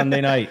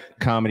 Sunday night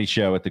comedy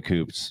show at the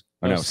Coops.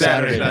 Oh, no,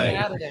 Saturday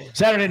night.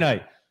 Saturday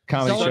night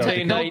comedy show.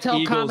 Sunday night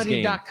Eagles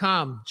game.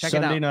 Don'tTellComedy.com. Check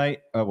Sunday it out. night.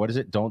 What is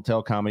it?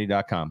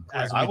 Don'tTellComedy.com.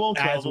 I won't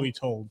tell As them. we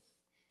told.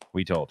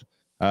 We told.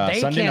 They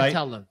Sunday can't night,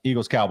 tell them.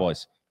 Eagles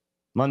Cowboys.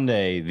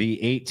 Monday, the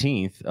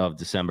 18th of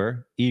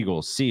December,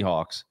 Eagles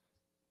Seahawks,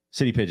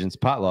 City Pigeons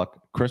potluck,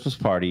 Christmas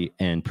party,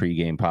 and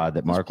pregame pod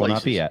that Mark will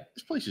not be at.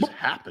 This place is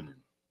happening.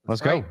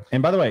 Let's go.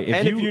 And by the way,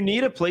 if you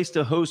need a place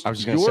to host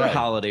your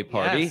holiday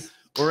party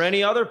or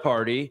any other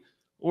party,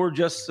 or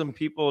just some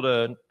people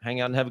to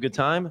hang out and have a good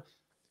time,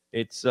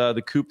 it's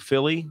the Coop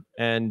Philly,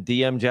 and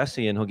DM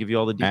Jesse, and he'll give you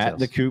all the details. At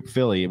the Coop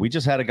Philly. We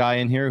just had a guy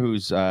in here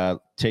who's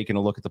taking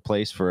a look at the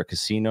place for a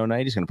casino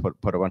night. He's going to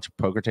put a bunch of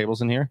poker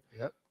tables in here.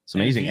 Yep. It's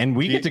amazing. And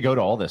we get to go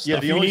to all this Yeah,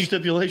 stuff. the only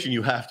stipulation,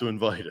 you have to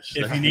invite us.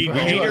 If you need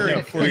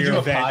catering for your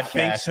event,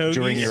 Finks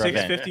during your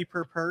Hoagies, event. $6.50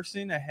 per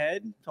person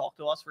ahead. Talk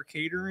to us for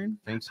catering.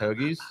 Finks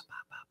Hoagies.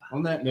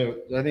 On that note,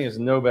 I think there's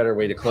no better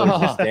way to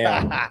close this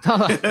down.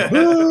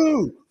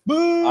 Boo!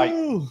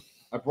 Boo!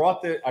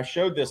 I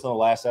showed this in the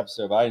last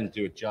episode, but I didn't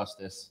do it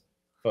justice,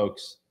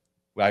 folks.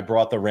 I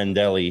brought the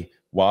Rendelli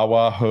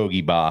Wawa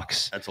Hoagie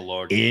box. That's a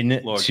large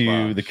into box.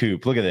 the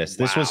coop. Look at this.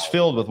 This was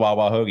filled with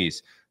Wawa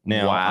Hoagies.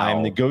 Now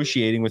I'm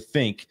negotiating with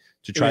Fink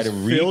to try to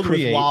filled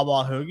recreate with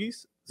Wawa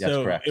Hoagies. That's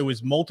So correct. it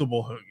was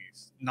multiple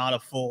hoagies, not a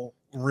full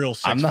real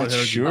 6 I'm not foot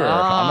hoagie. sure. I'm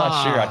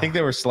not sure. I think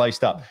they were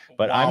sliced up,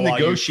 but I'm Wawa,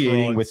 you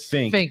negotiating with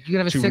frauds. Fink You gonna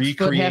have a to 6 foot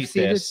half recreate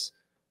seated? this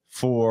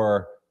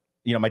for,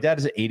 my dad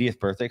has an 80th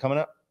birthday coming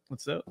up.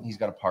 What's up? He's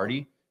got a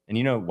party,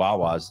 and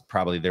Wawa's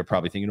they're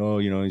probably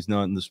thinking, he's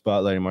not in the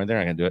spotlight anymore. They're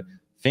not gonna do it.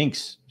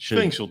 Finks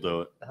will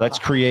do it. Let's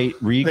recreate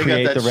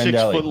the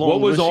Rendelli.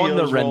 What was on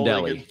the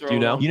Rendelli? Do you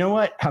know? You know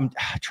what? I'm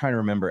trying to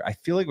remember. I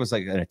feel like it was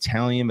like an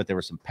Italian, but there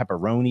was some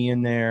pepperoni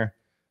in there.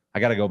 I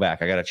got to go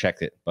back. I got to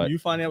check it. But You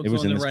find out it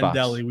what's was on in the this box.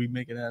 Rendelli, we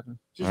make it happen.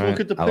 Just All look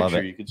right. at the I love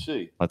picture. it. You can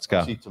see. Let's go.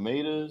 I see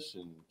tomatoes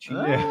and cheese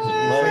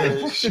Yeah.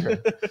 and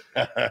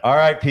lettuce. All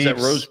right, peeps. Is that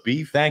roast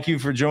beef? Thank you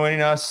for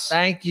joining us.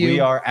 Thank you. We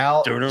are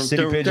out.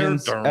 City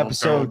Pigeons,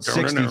 episode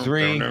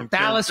 63.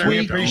 Dallas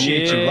We week.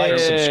 appreciate you. Like,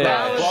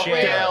 subscribe, Fuck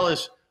share.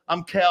 Dallas.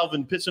 I'm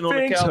Calvin, pissing on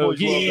the Finks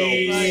Cowboys logo.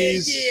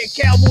 Hoagies.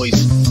 Yeah,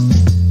 Cowboys.